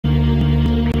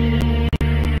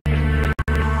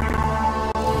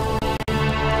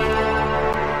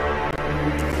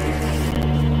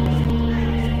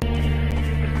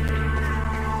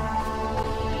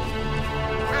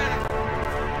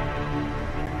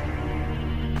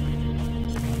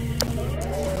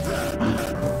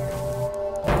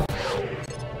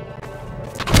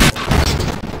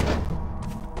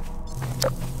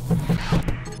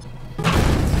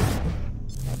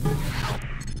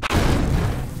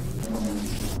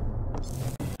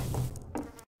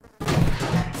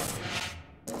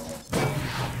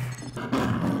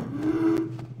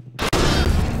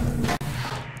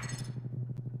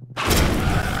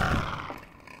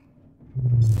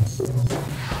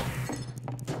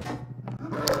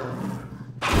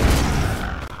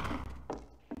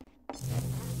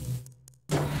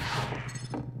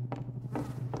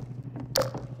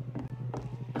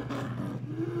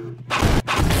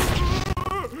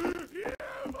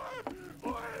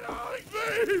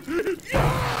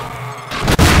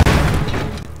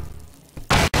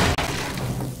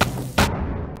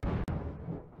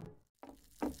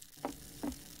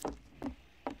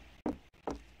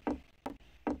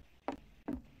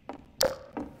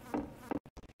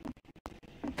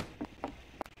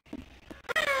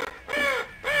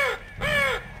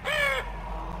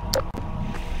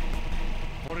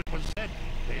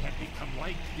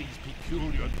These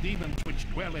peculiar demons which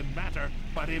dwell in matter,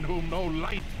 but in whom no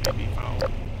light may be found.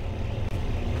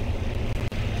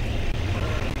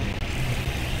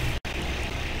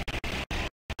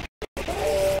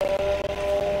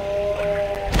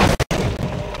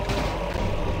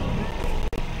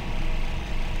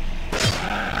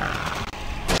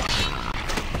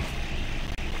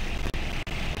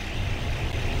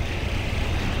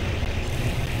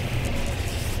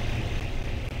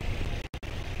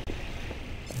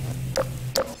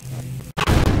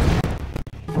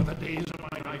 Days of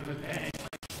my life at hand,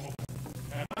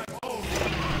 and I hold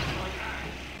like that,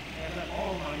 and let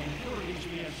all my impurities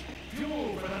be as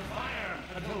fuel for that fire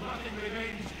until nothing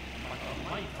remains but the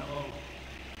light alone.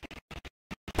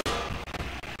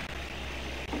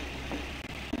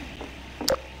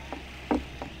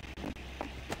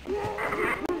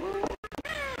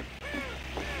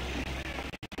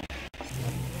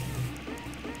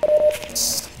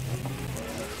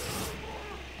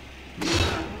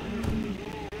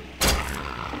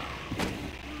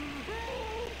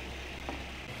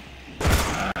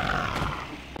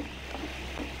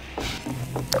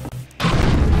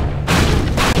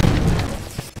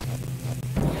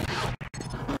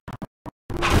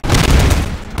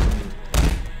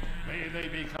 They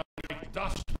become like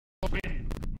dust or wind.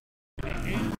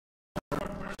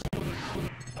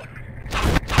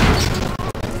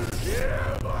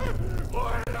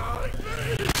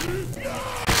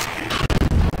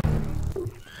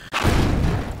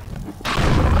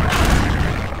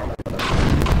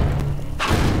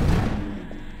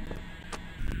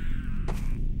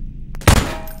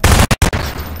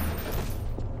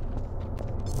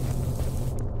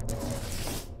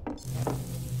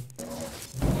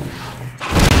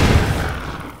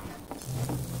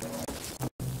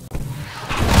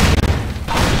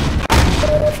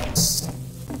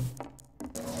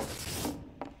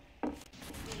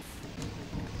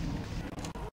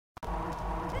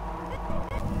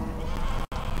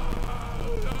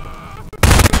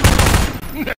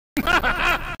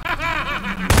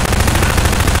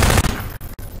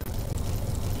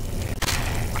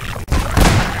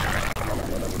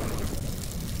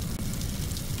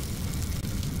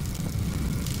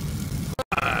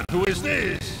 Who is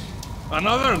this?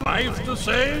 Another life to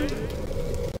save?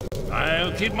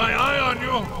 I'll keep my eye on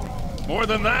you. More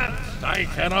than that, I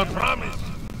cannot promise.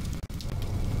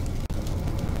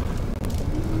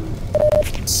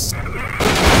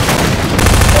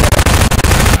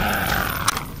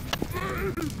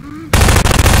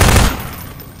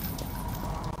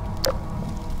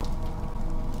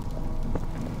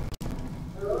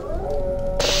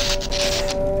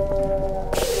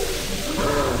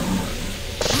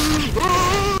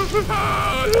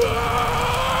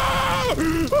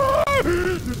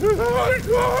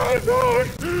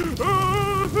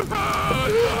 Oh my God!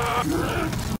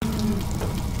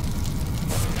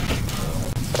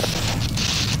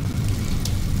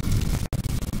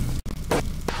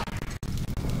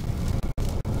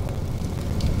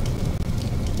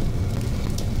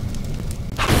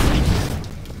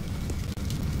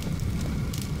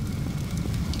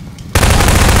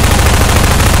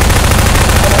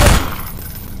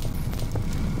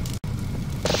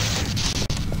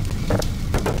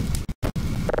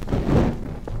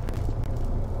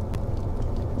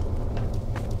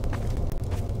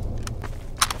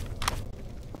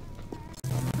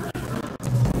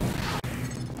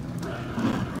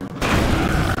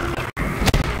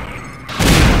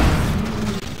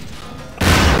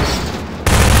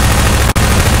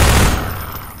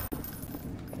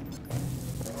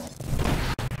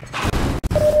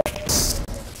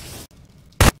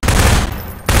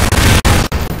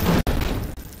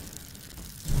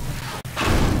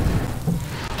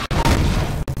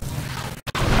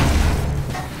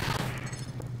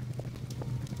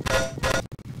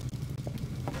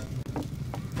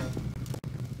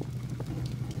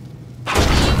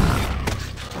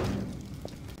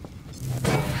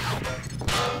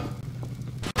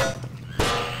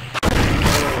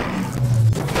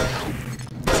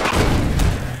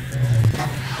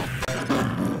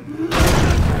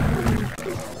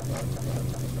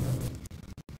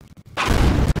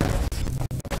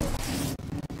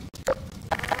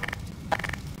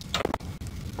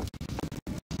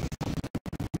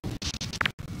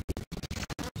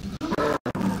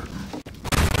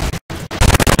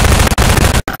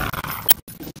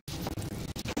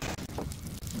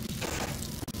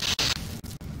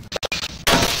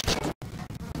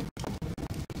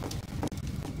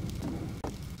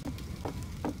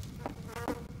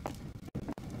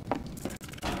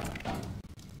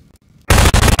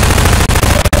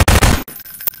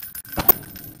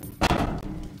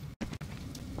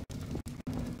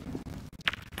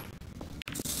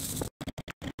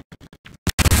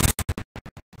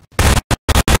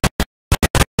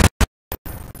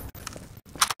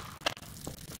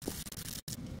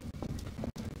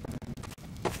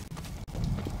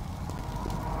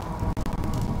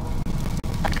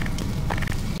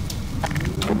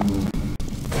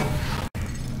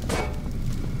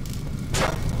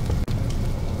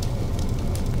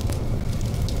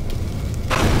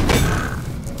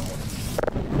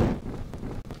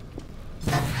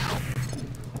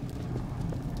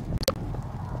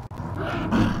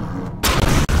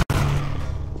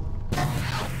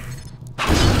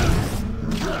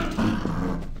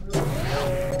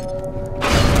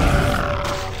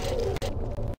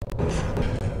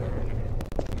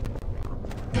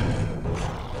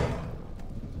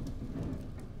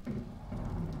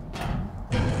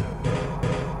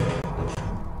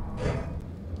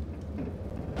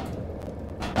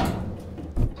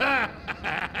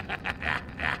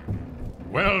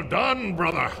 Well done,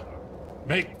 brother.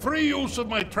 Make free use of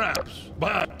my traps,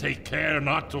 but take care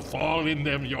not to fall in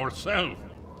them yourself.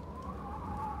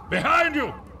 Behind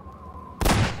you!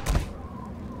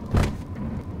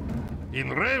 In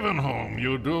Ravenholm,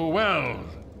 you do well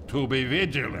to be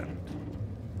vigilant.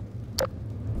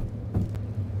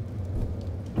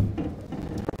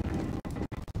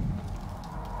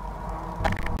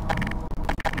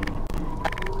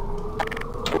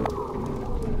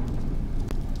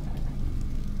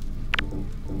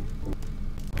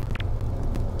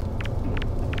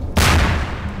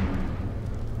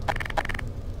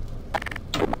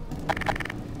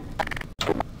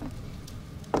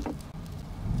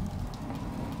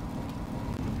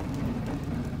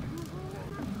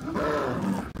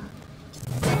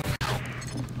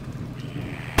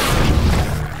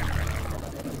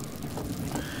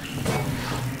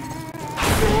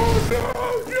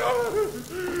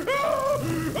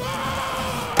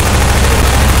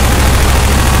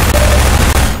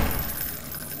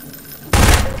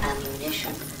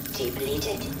 Ammunition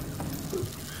depleted.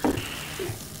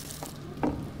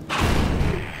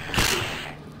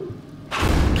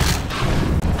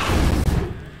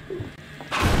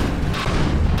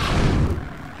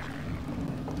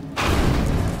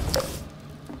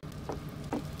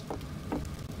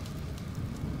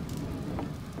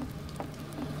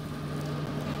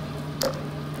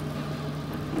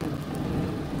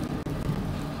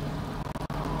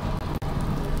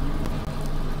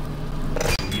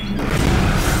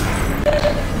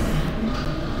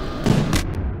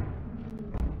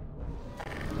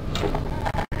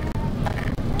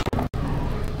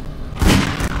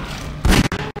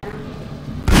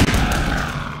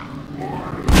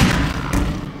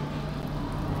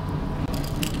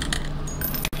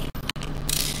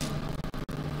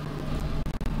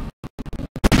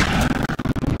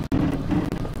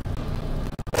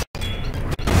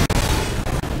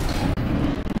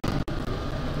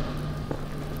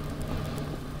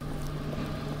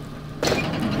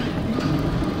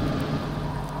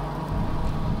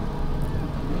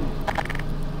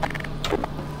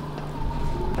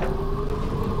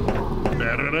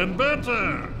 Better and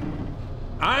better.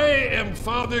 I am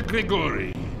Father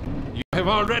Grigori. You have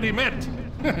already met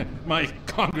my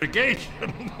congregation.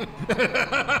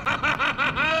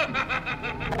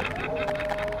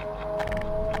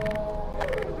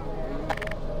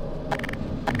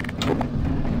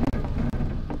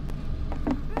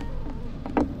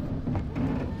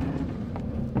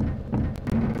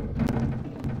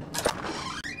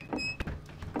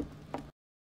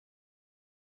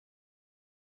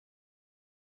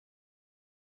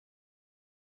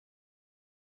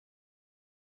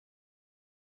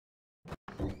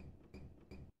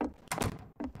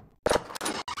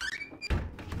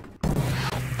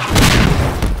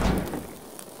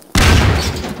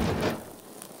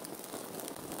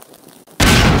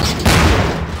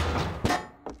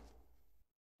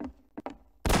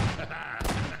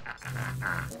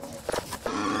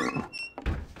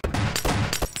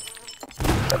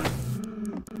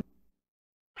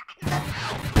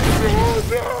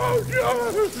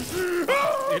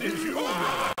 It is you.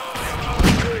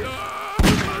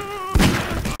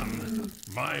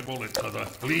 My bullets are the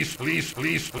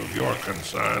least of your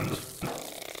concerns.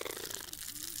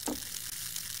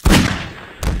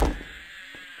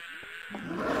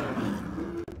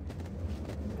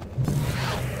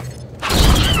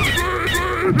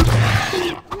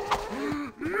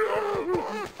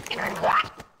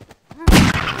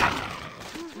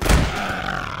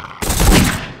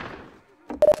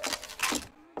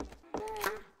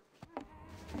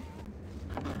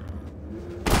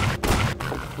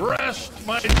 Rest,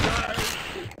 my child.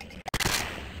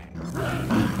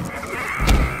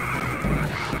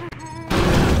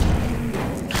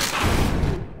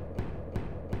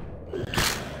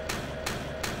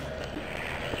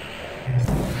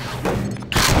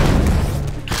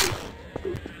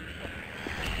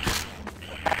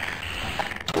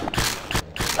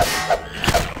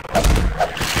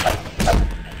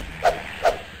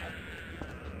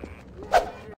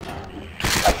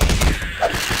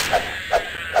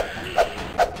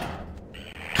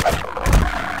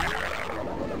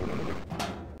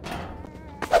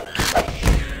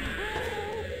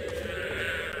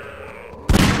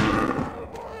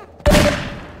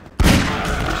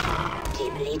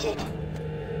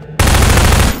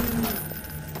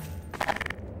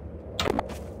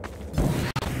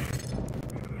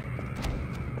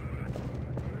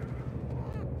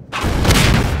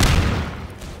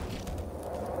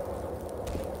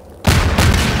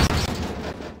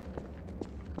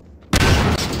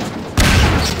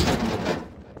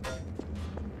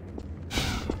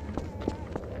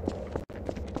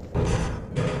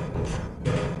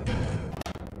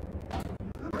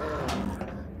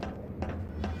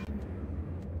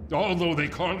 Although they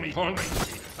call me,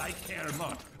 I care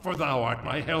not, for thou art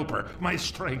my helper, my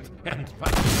strength, and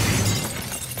my shield.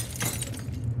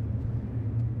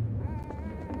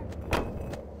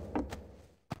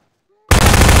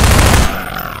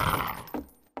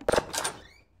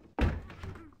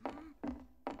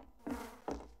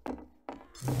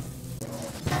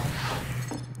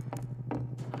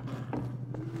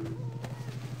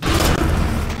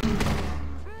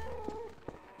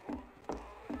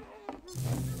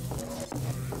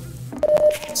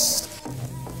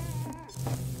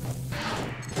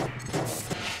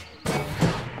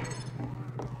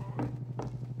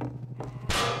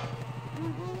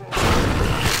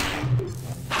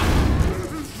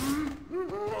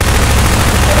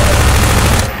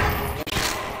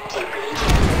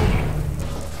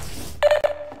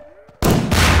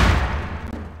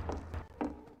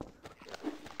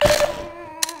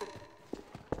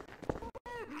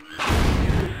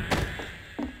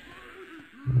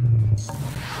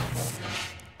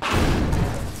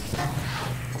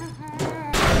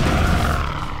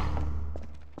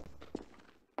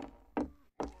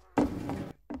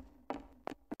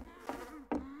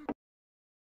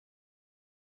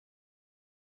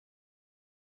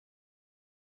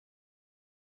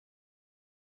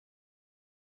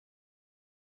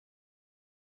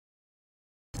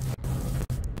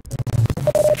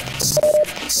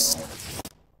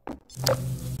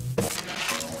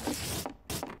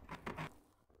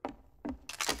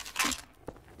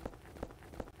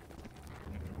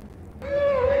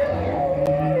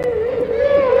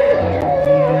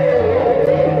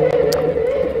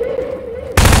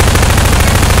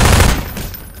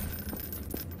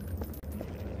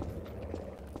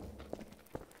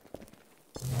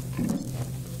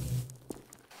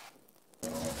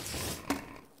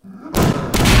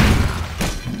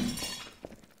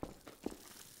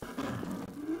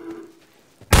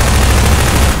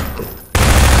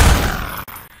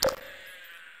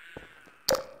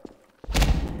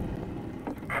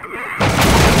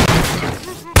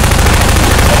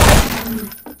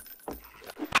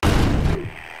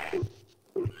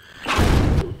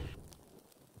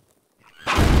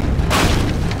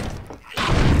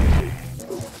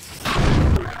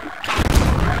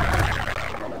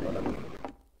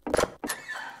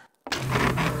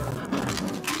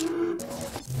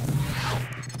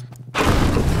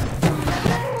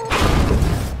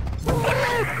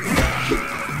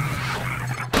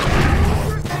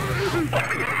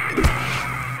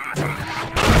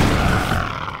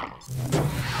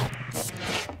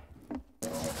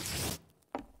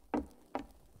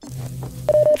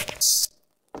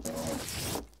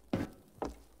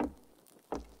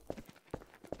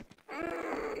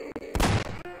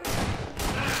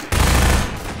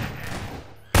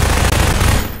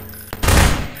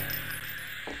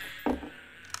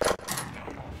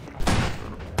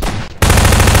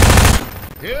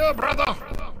 Here, brother!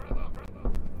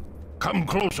 Come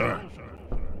closer.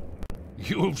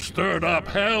 You've stirred up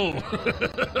hell.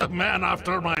 A man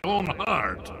after my own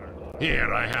heart.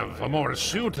 Here, I have a more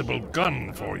suitable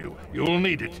gun for you. You'll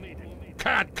need it.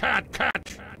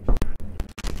 Catch!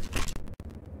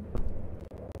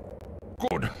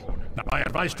 Good. Now, my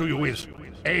advice to you is,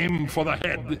 aim for the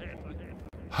head.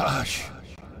 Hush.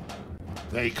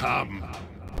 They come.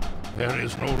 There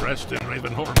is no rest in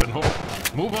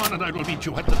Ravenholm. Move on and I will meet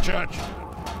you at the church.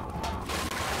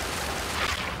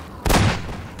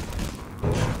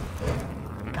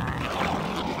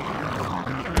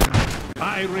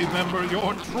 I remember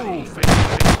your true face.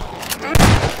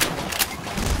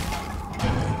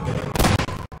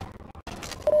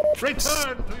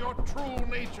 Return to your true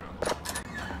nature.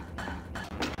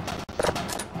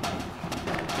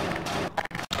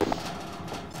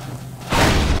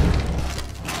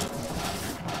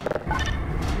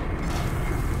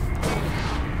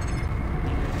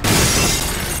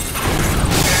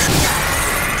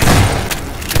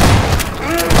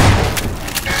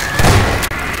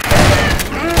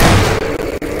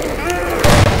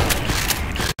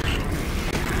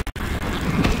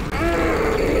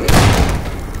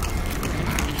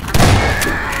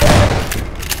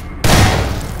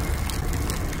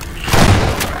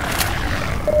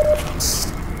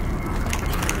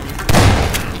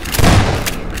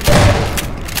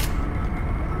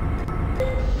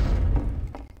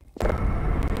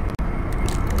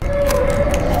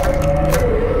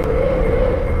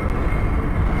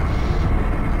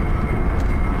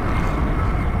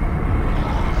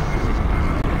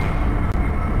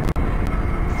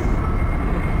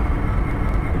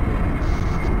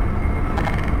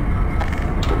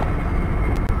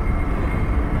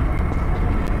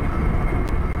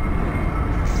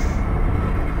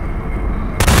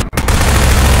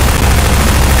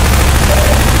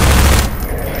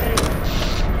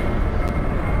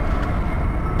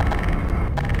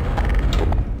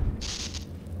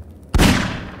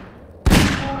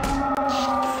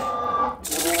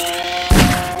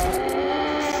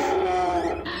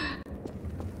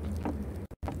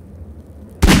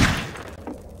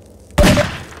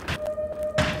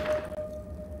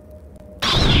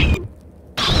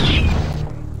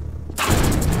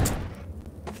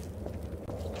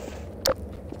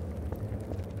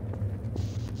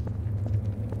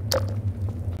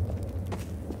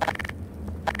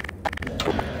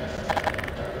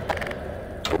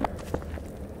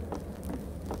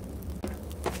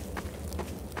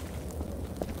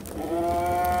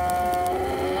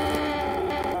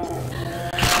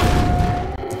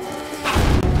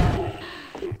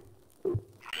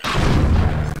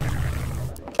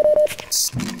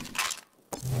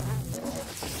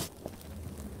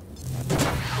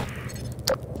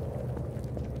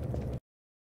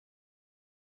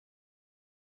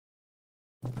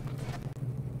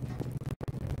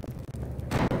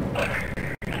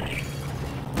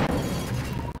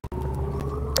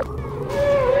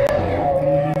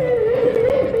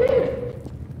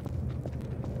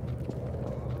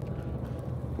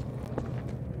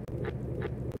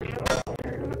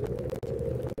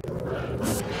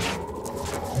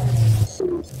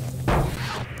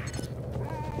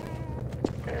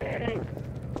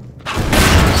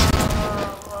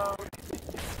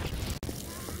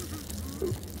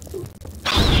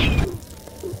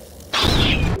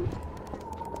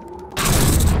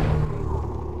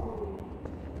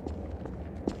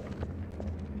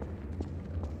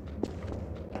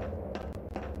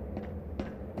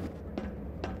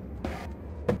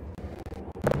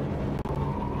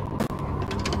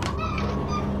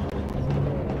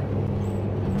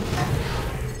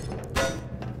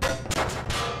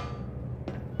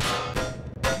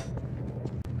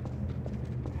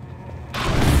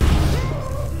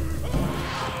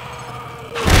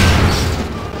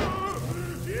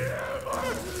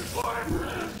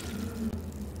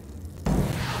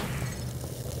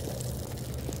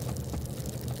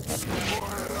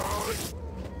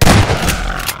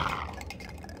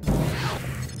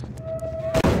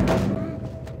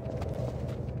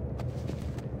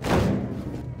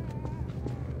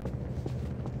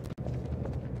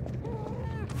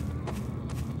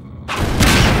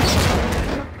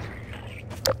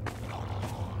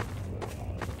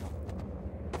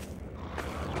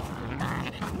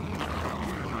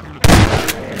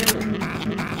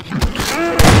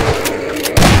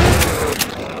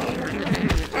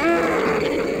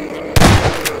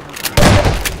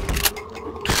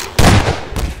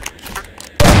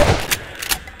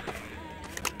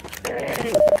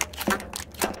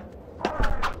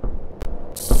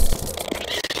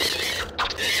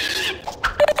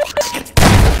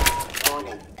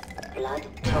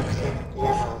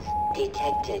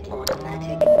 detected.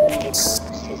 Automatic medical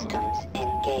systems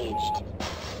engaged.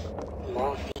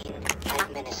 Morphine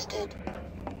administered.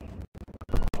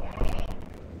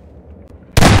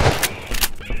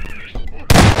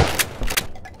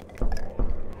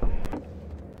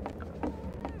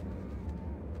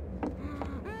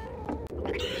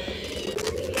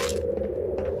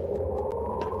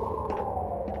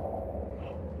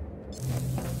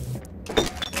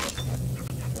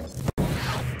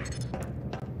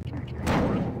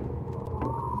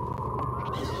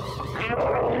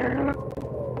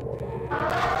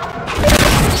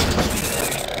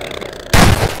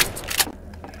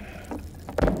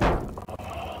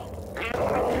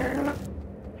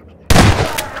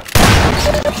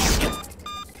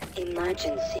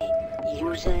 Emergency.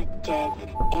 User death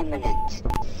imminent.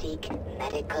 Seek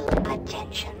medical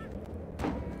attention.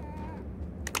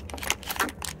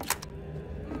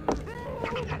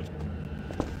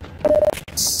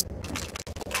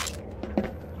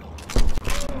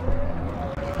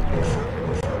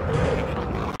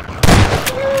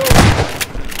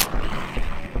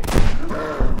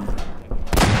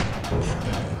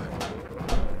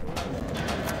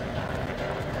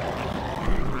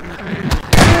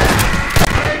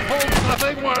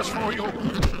 Nothing worse for you.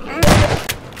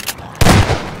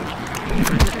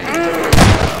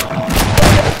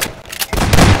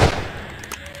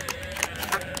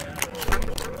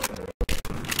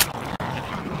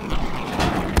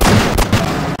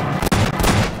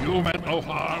 You meant no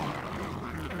harm.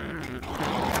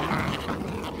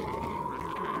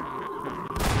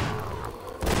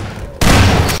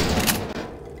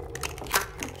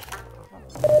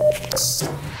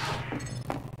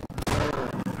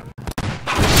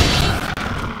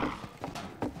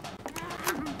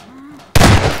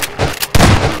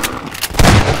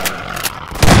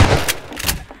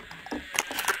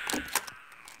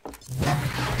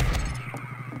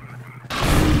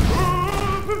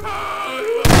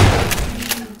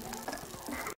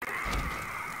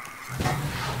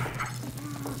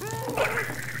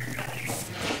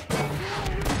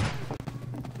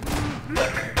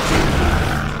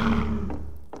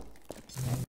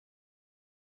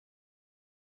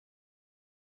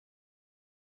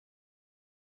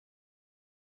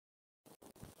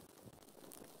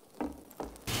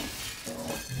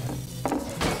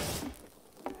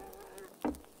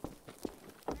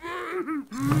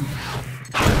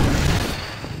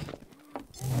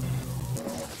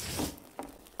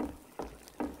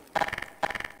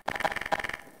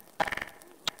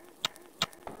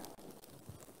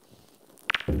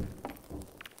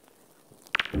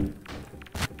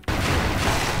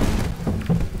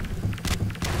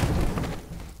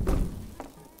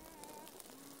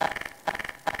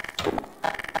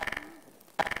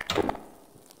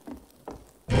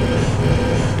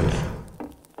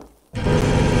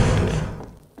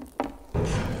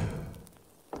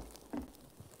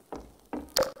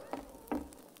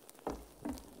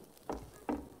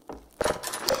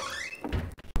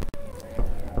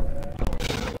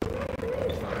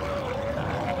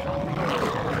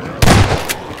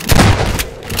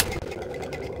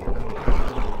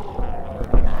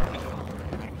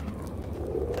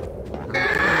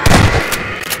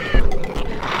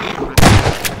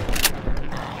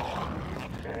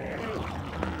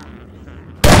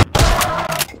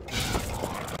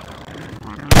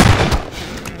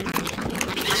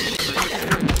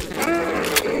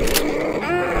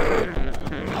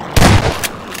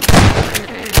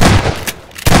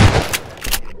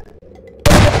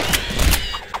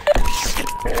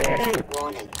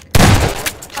 Warning.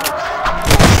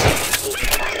 These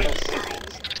vital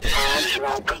signs are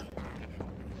dropping.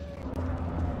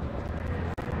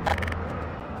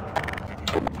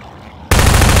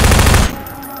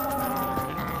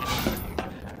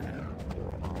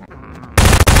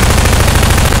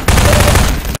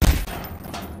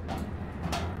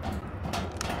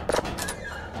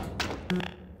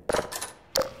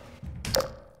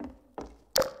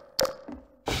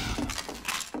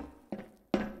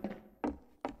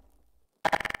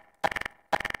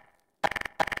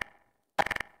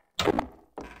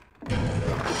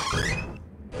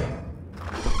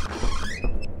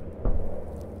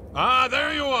 Ah,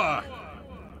 there you are.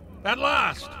 At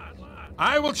last.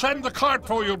 I will send the cart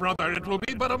for you, brother. It will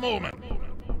be but a moment.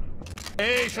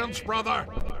 Patience, brother.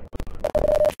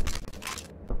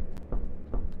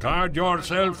 Guard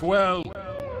yourself well.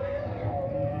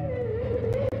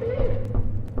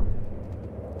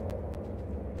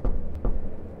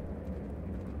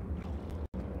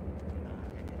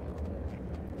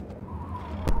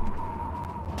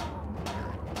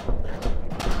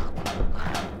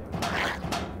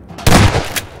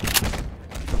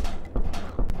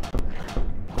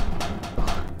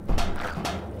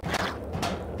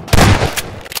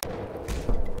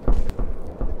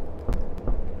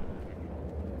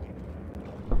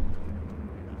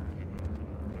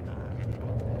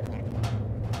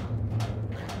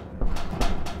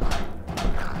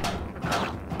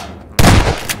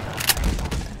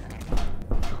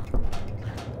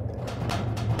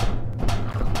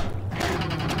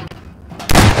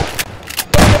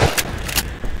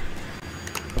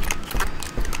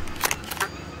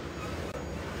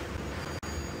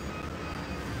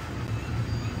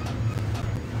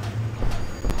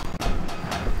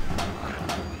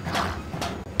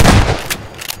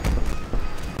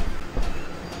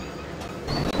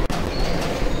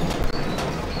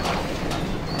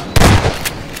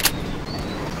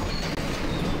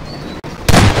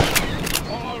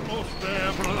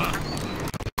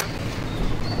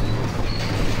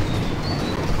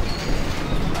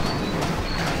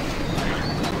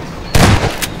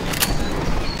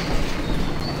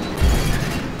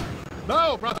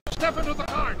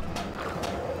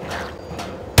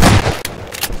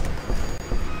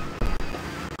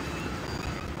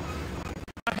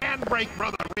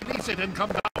 face it and come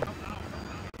down.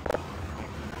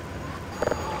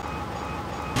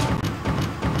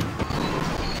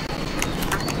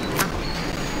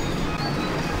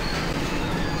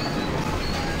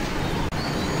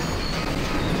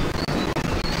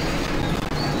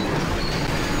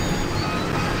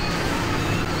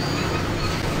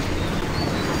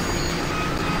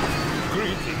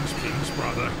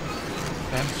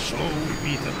 And so we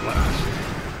meet at last.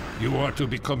 You are to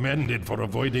be commended for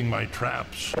avoiding my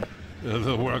traps.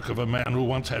 The work of a man who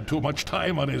once had too much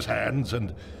time on his hands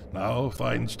and now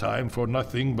finds time for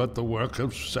nothing but the work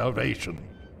of salvation.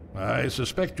 I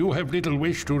suspect you have little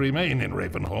wish to remain in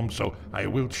Ravenholm, so I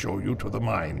will show you to the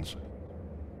mines.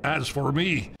 As for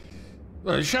me,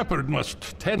 a shepherd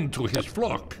must tend to his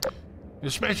flock,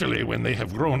 especially when they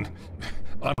have grown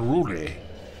unruly.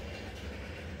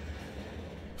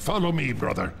 Follow me,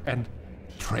 brother, and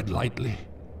tread lightly,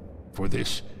 for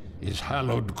this is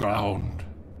hallowed ground.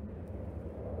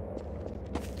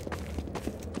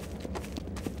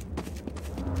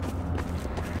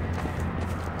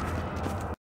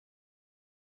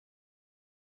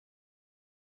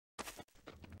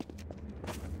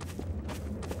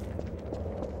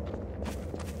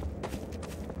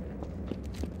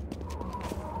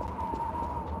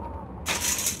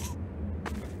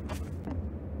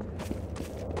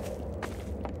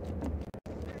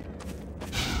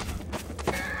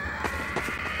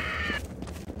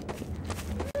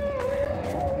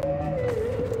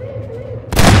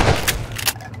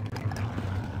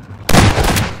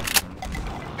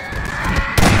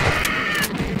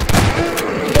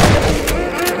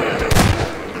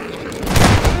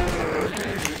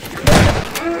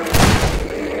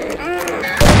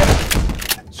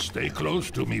 Stay close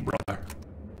to me, brother.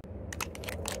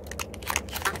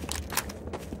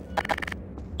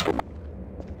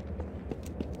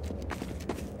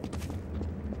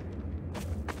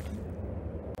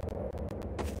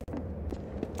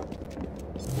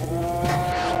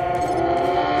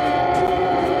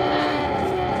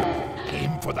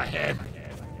 Aim for the head.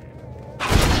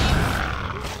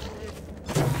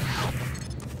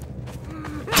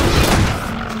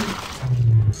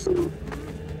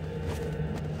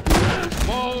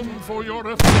 Balm for your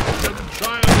affliction,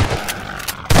 child.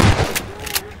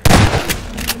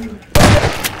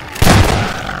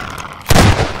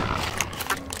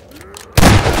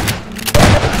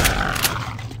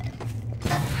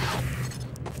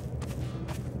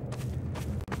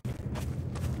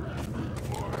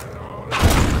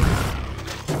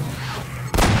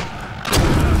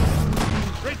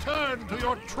 Return to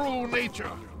your true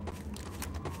nature.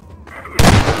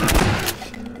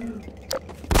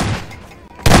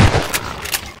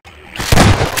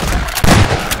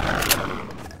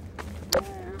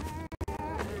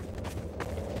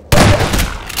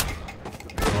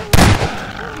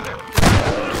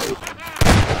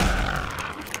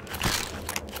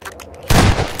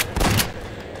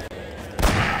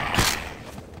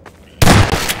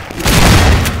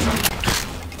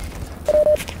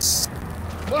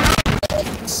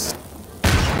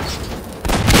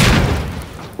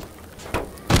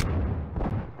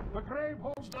 The grave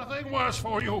holds nothing worse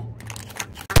for you.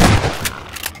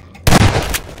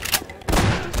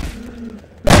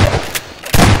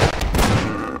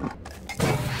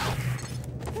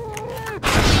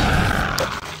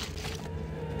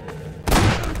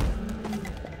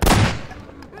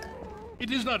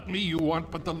 It is not me you want,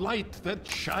 but the light that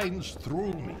shines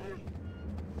through me.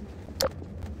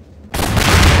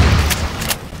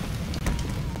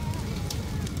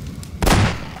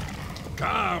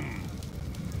 Come.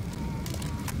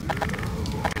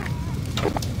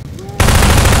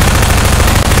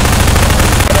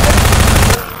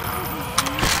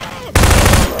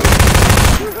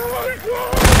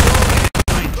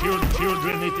 My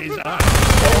children, it is I.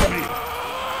 Follow me.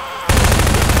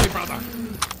 My brother.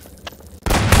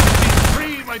 Be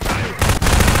free, my child.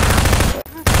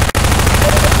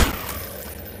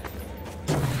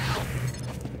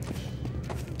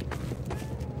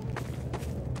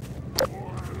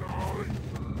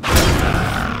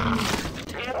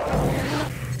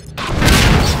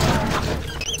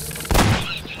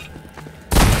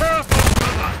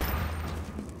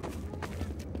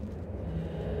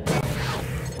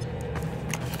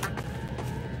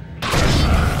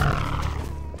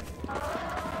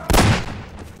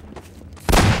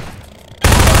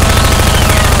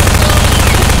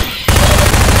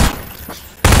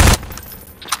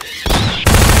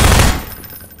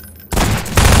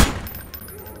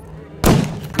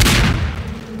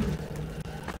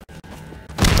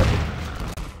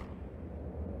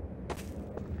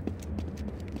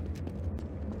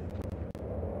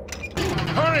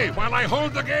 while I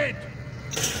hold the gate!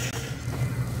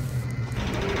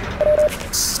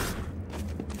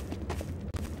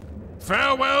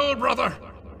 Farewell, brother.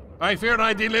 I fear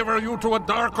I deliver you to a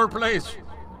darker place.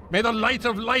 May the light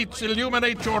of lights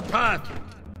illuminate your path.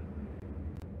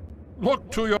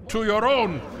 Look to your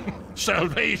own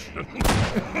salvation.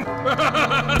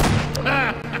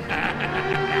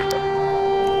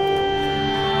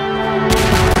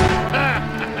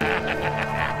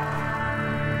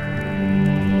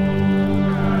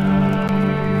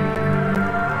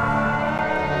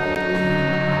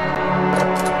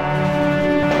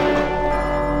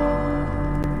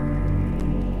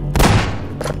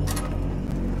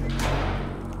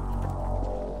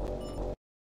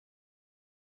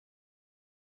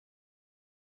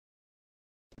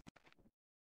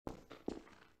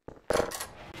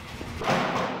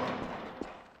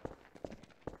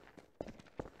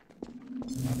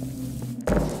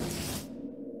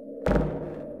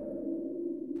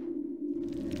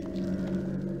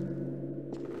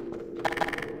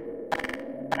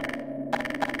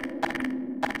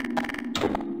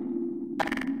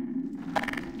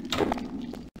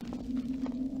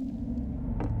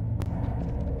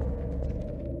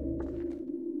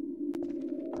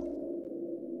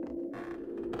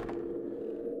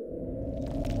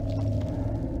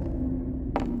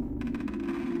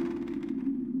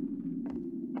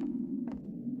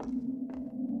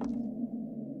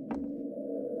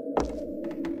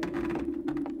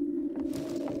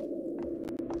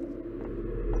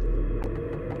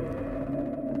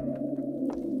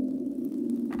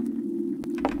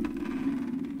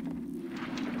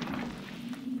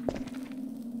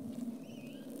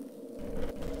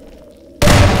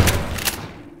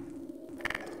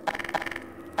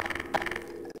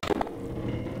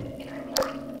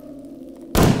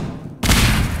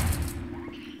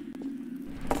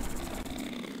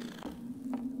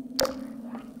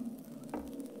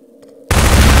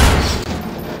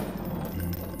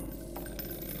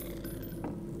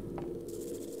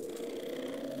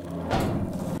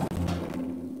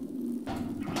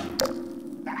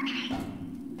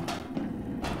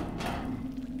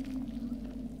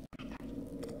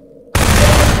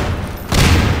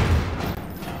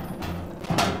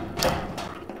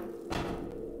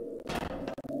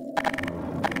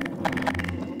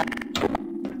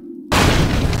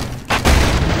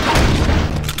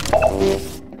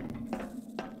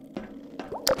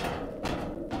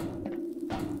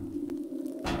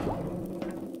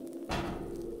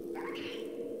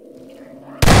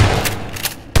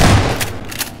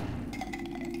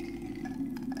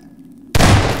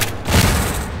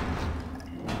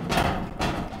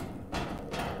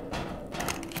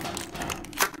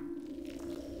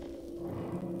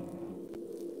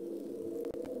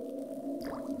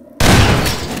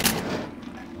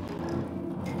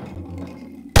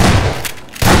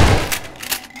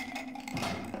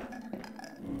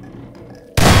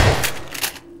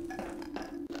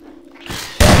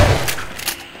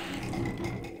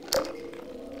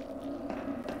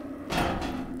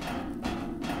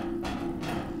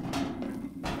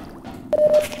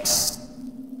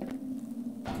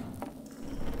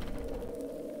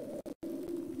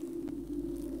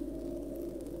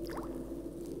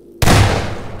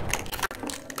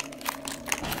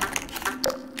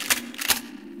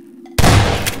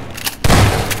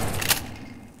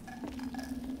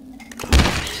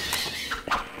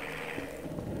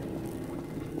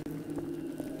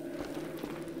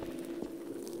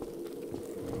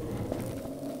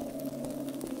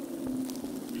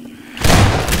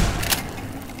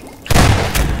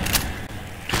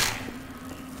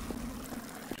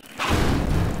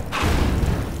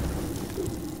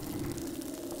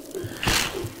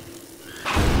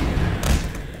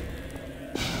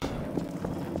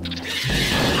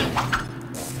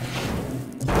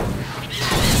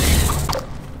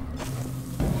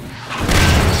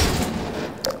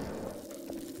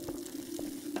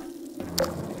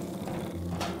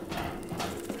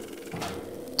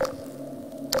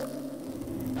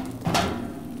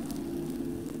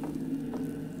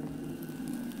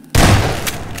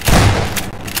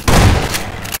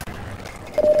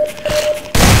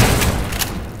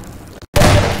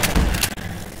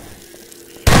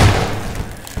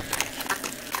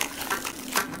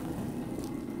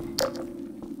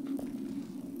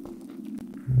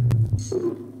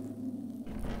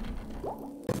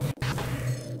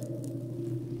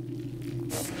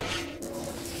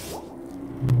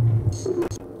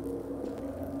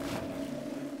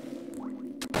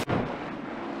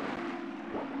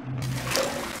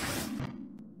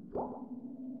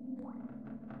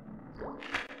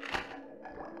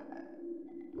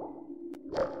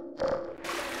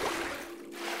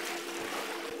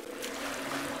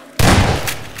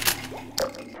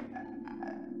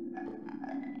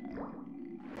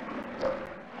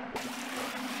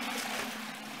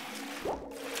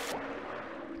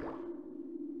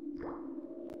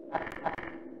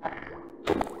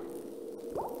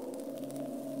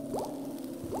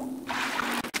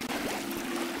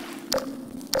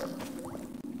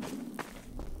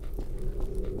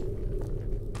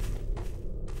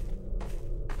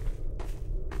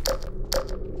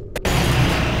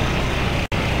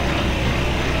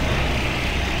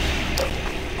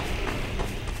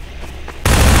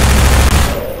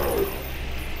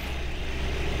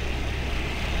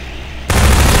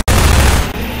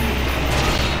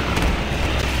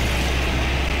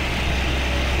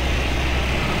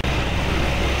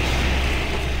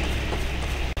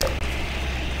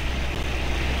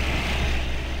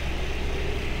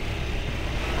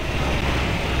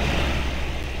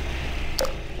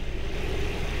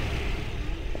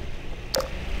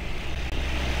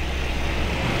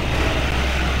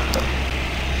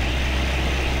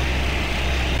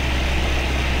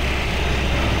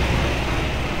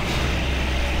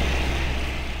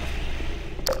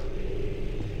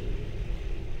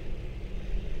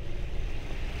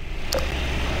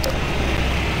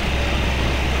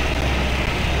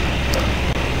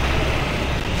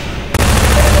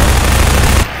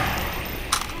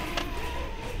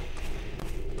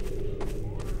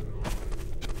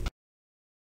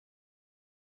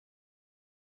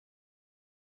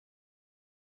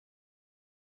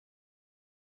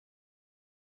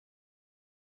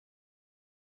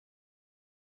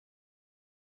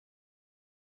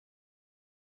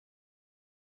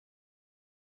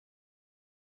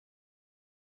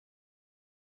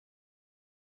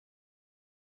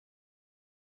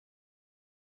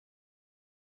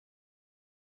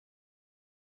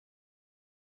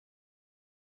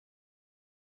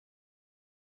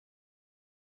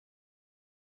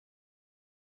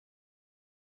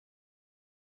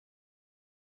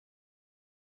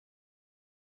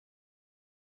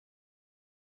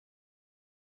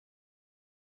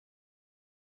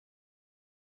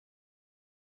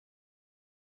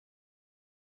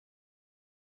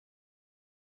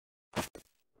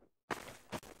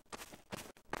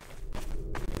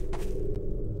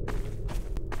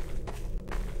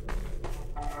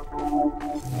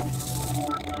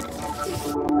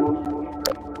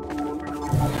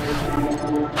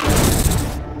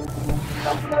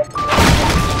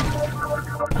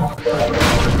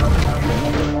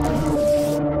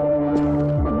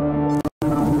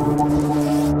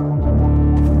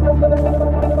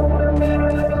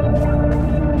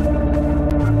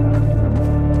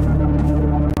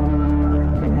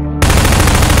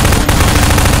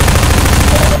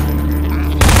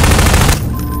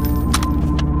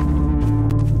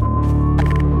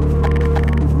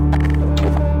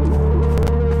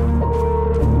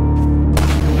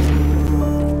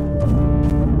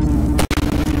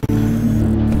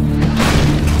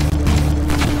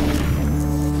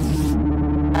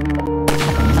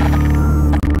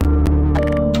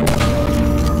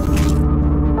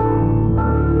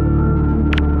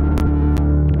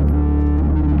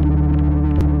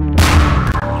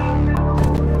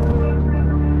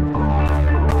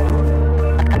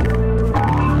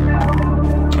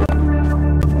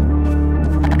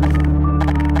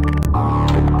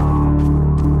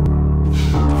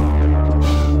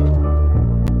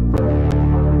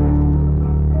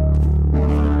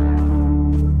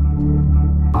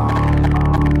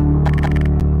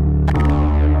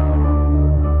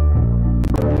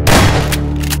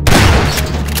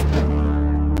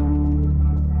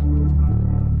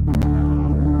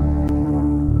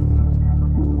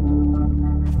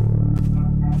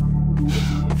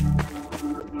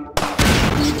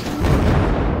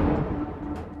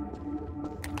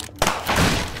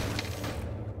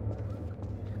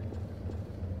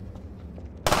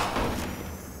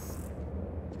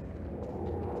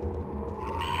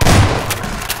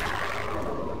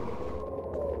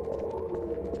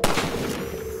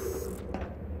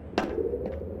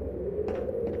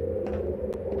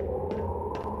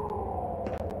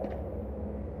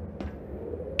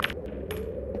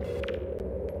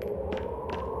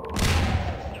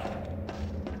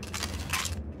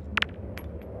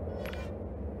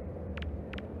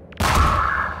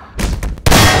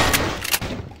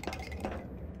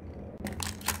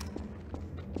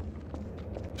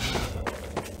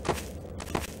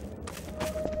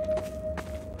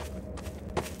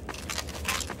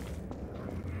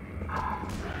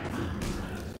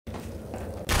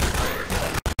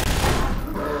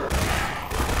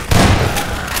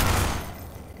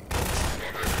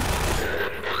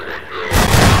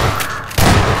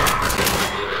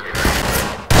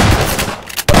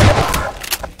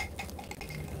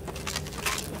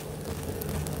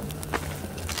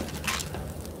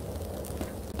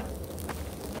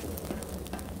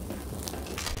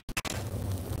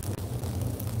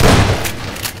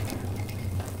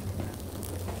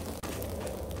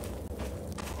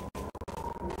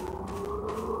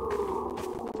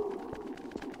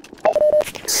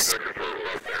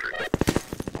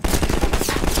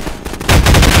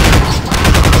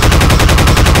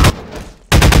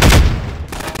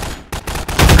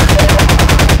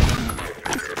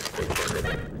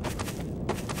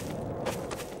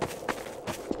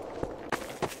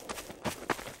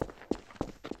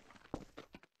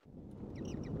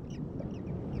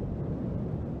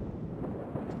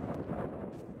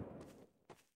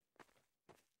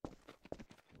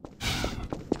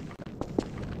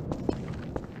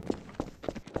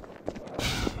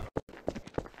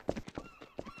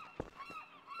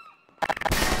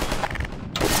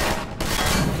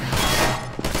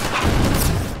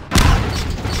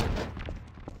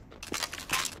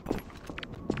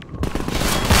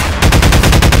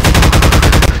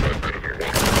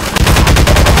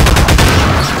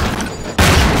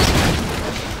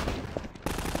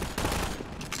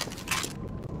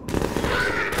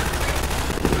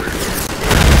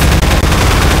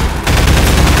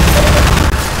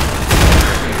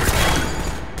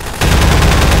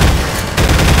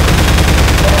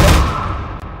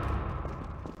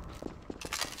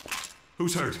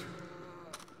 Who's hurt?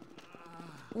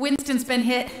 Winston's been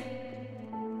hit.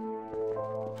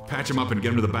 Patch him up and get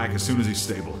him to the back as soon as he's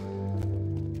stable.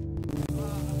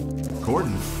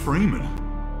 Gordon Freeman?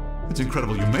 It's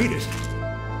incredible you made it.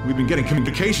 We've been getting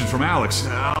communications from Alex.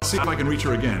 I'll see if I can reach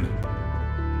her again.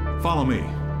 Follow me.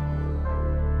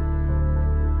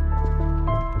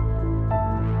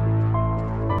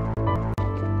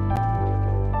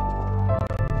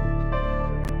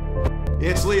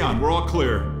 It's Leon. We're all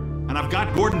clear. And I've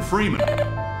got Gordon Freeman. Dr.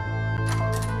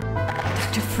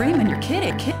 Freeman, you're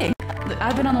kidding. Look,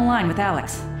 I've been on the line with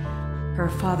Alex. Her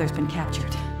father's been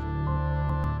captured.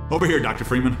 Over here, Dr.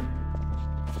 Freeman.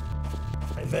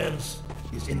 Advance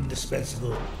is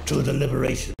indispensable to the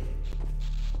liberation.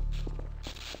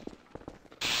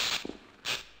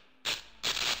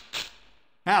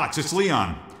 Alex, it's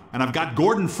Leon. And I've got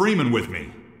Gordon Freeman with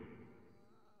me.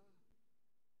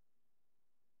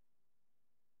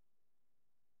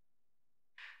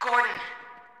 Gordon,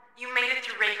 you made it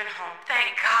through Ravenholm.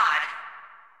 Thank God.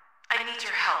 I need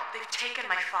your help. They've taken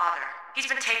my father. He's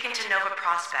been taken to Nova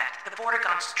Prospect. The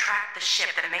Vortigaunts tracked the ship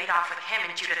that made off with him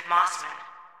and Judith Mossman.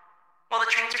 While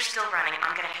the trains are still running,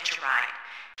 I'm gonna hitch a ride.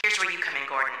 Here's where you come in,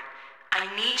 Gordon. I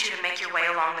need you to make your way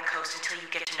along the coast until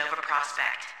you get to Nova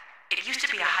Prospect. It used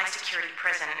to be a high-security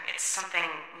prison. It's something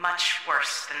much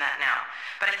worse than that now.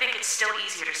 But I think it's still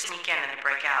easier to sneak in than to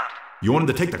break out. You want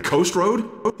him to take the coast road?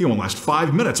 He won't last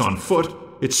 5 minutes on foot.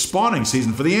 It's spawning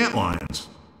season for the antlions.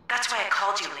 That's why I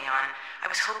called you, Leon. I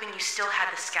was hoping you still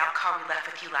had the scout car we left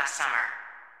with you last summer.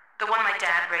 The one my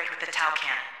dad rigged with the Tau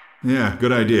cannon. Yeah,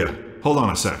 good idea. Hold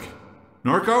on a sec.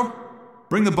 Norco?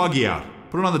 Bring the buggy out.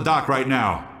 Put it on the dock right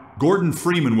now. Gordon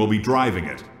Freeman will be driving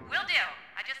it. Will do.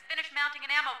 I just finished mounting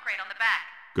an ammo crate on the back.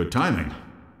 Good timing.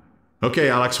 Okay,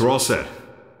 Alex, we're all set.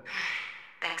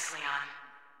 Thanks, Leon.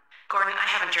 Gordon, I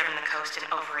haven't driven the coast in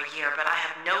over a year, but I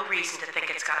have no reason to think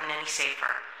it's gotten any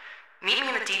safer. Meet me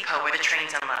in the depot where the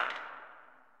trains unload.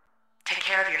 Take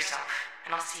care of yourself,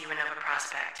 and I'll see you in Nova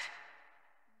Prospect.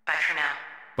 Bye for now.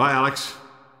 Bye, Alex.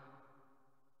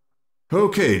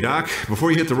 Okay, Doc.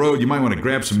 Before you hit the road, you might want to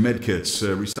grab some med kits,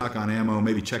 restock on ammo,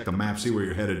 maybe check the map, see where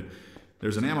you're headed.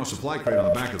 There's an ammo supply crate on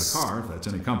the back of the car, if that's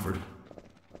any comfort.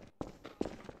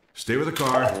 Stay with the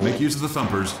car, make use of the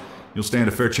thumpers. You'll stand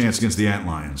a fair chance against the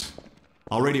antlions.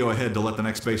 I'll radio ahead to let the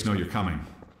next base know you're coming.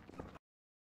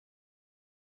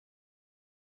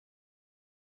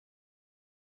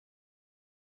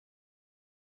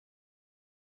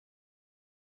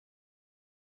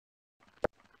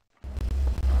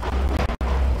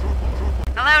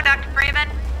 Hello, Dr. Freeman.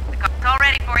 The car's all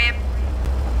ready for you.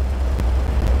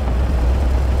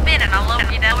 Spin and I'll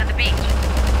load you down at the beach.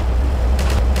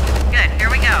 Good, here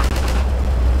we go.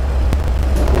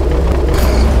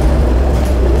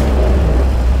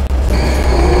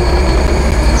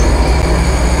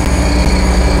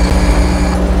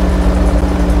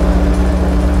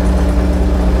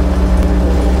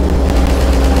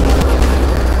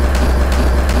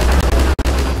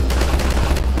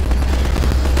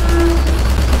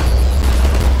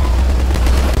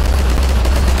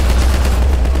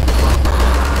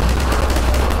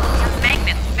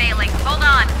 Magnet's failing. Hold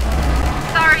on.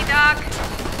 Sorry, Doc.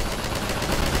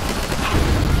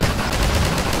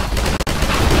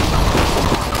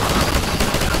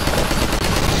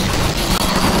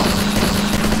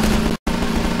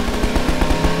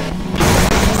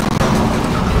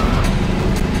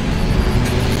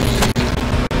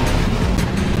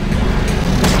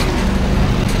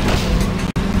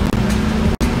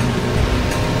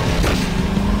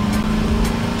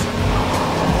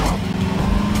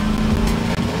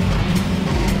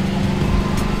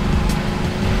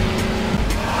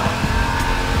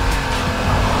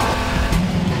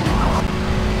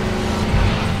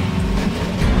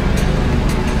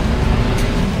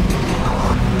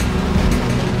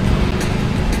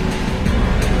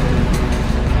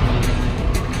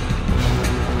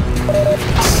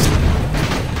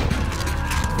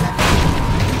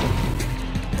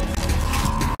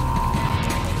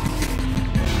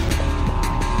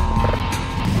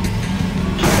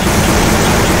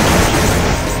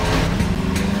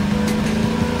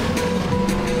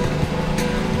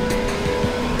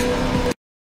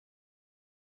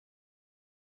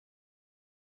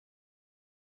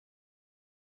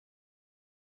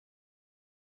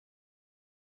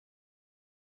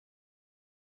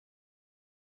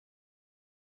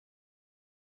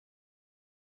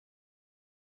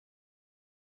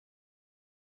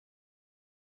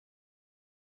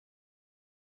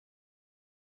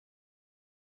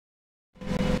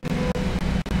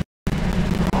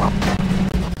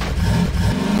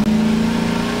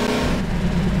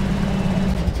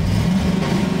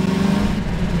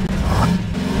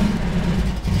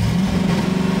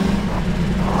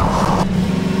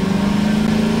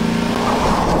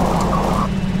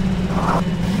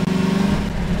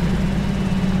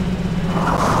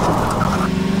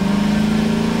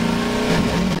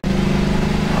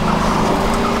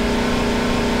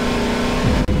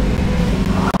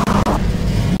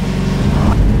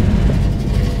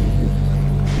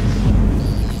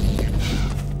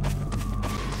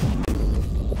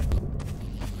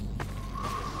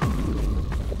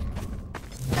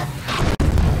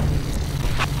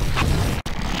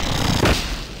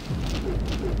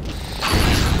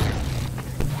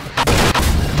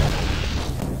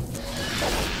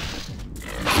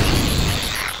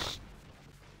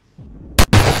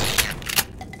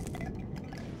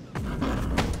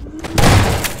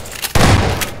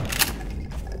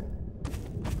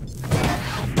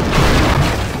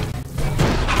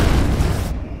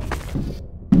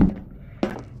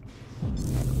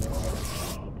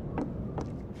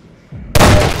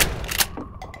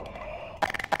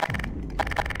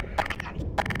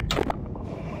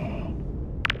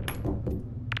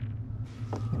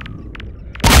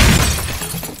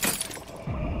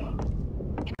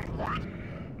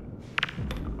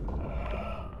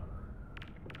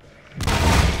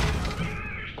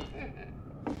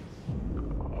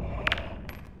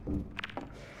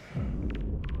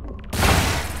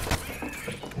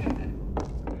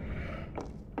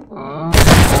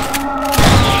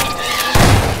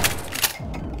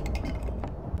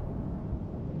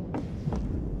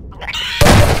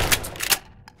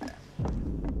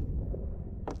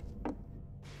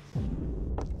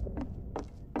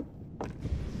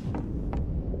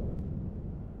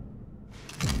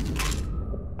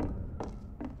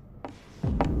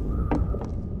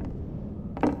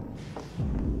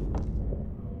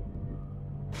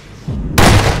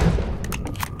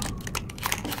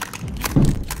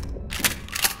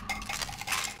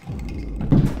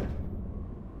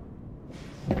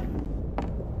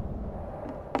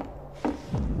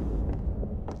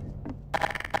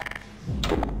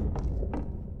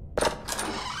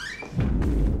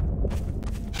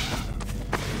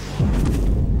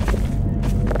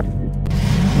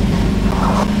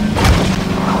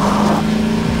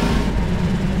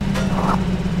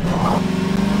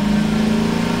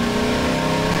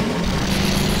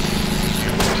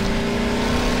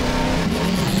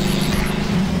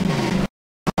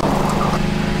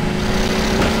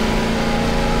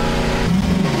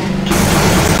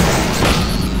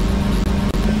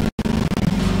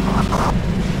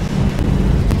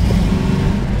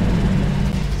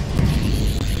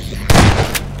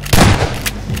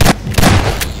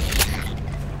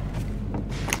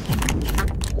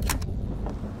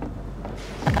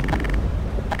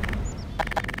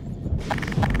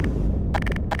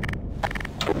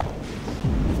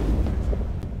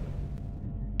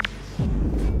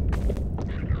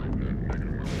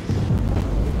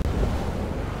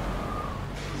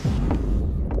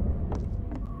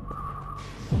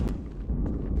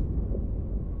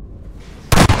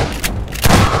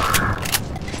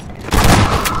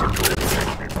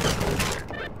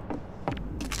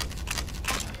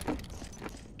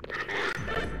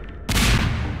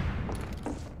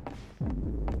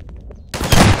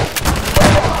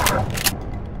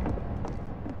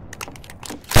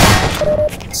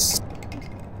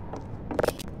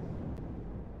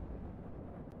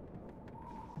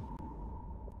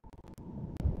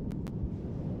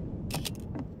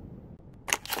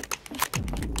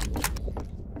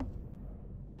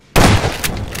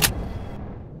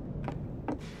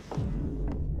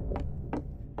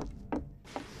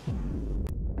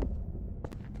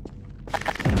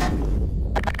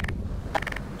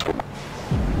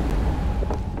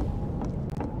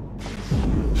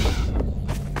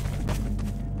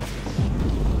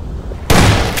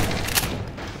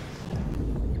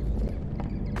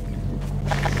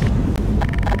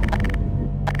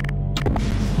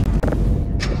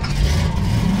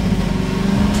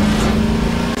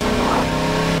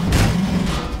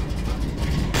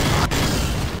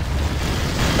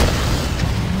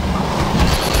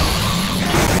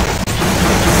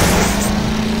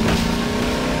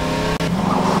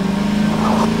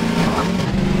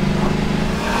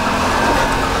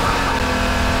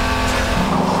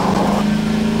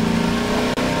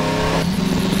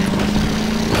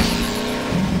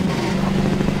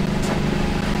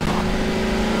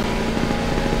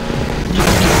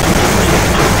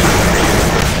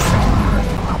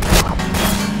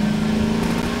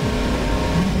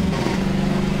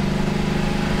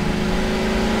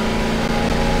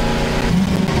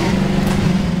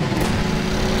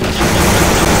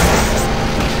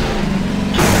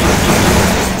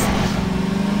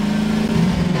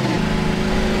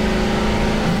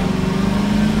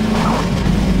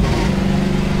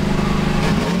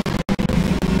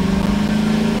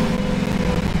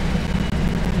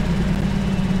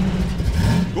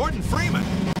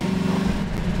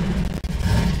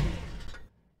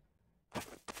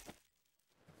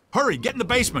 Hurry, get in the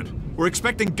basement. We're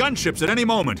expecting gunships at any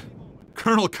moment.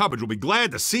 Colonel Cubbage will be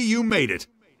glad to see you made it.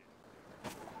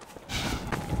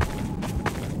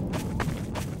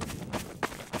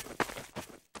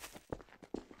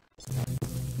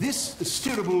 This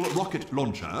steerable rocket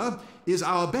launcher is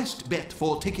our best bet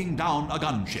for taking down a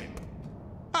gunship.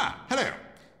 Ah, hello.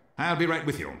 I'll be right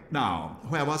with you. Now,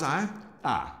 where was I?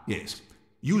 Ah, yes.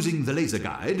 Using the laser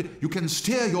guide, you can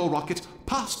steer your rocket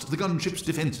past the gunship's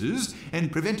defenses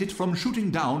and prevent it from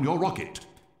shooting down your rocket.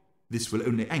 This will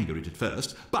only anger it at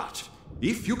first, but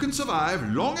If you can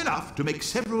survive long enough to make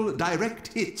several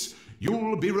direct hits,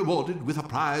 you'll be rewarded with a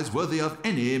prize worthy of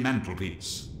any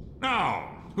mantelpiece. Now,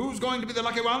 who's going to be the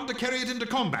lucky one to carry it into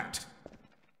combat?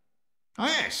 Ah,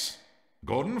 yes,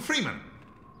 Gordon Freeman.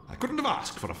 I couldn't have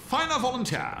asked for a finer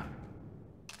volunteer.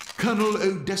 Colonel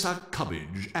Odessa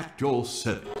Cubbage, at your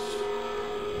service.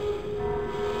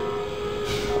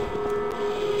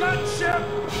 Gunship!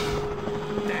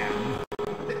 Dan,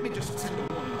 let me just send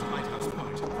a warning to Lighthouse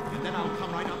Point, and then I'll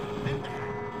come right up and then back.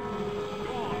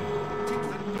 Go on, take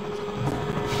that gunship.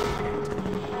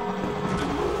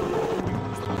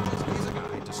 Use the launcher's laser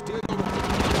guide to steer your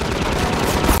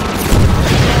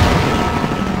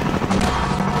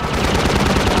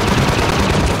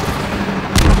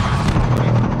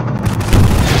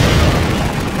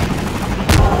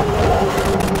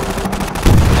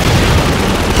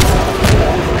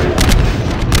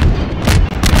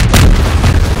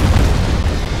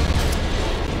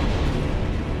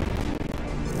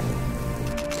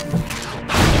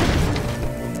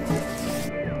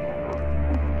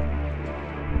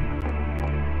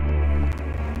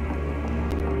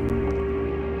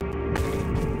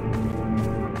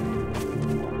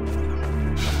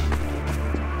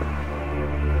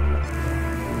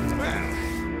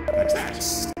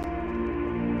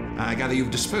I gather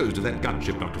you've disposed of that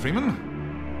gunship, Dr.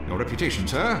 Freeman. Your reputation,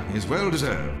 sir, is well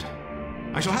deserved.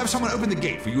 I shall have someone open the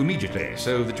gate for you immediately,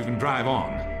 so that you can drive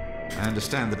on. I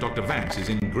understand that Dr. Vance is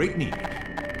in great need.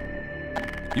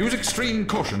 Use extreme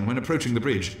caution when approaching the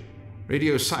bridge.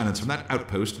 Radio silence from that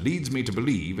outpost leads me to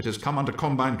believe it has come under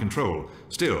Combine control.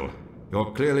 Still,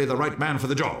 you're clearly the right man for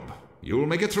the job. You'll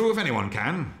make it through if anyone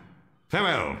can.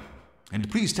 Farewell. And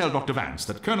please tell Dr. Vance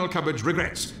that Colonel Cubbage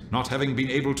regrets not having been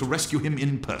able to rescue him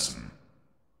in person.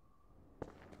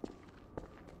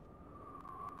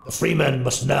 The Freeman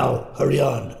must now hurry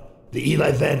on. The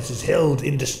Eli Vance is held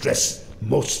in distress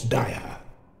most dire.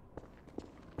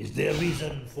 Is there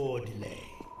reason for delay?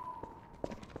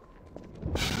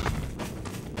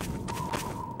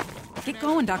 Get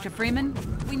going, Dr. Freeman.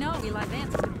 We know Eli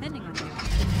Vance is depending on you.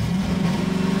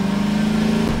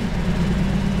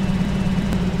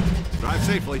 Drive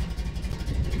safely.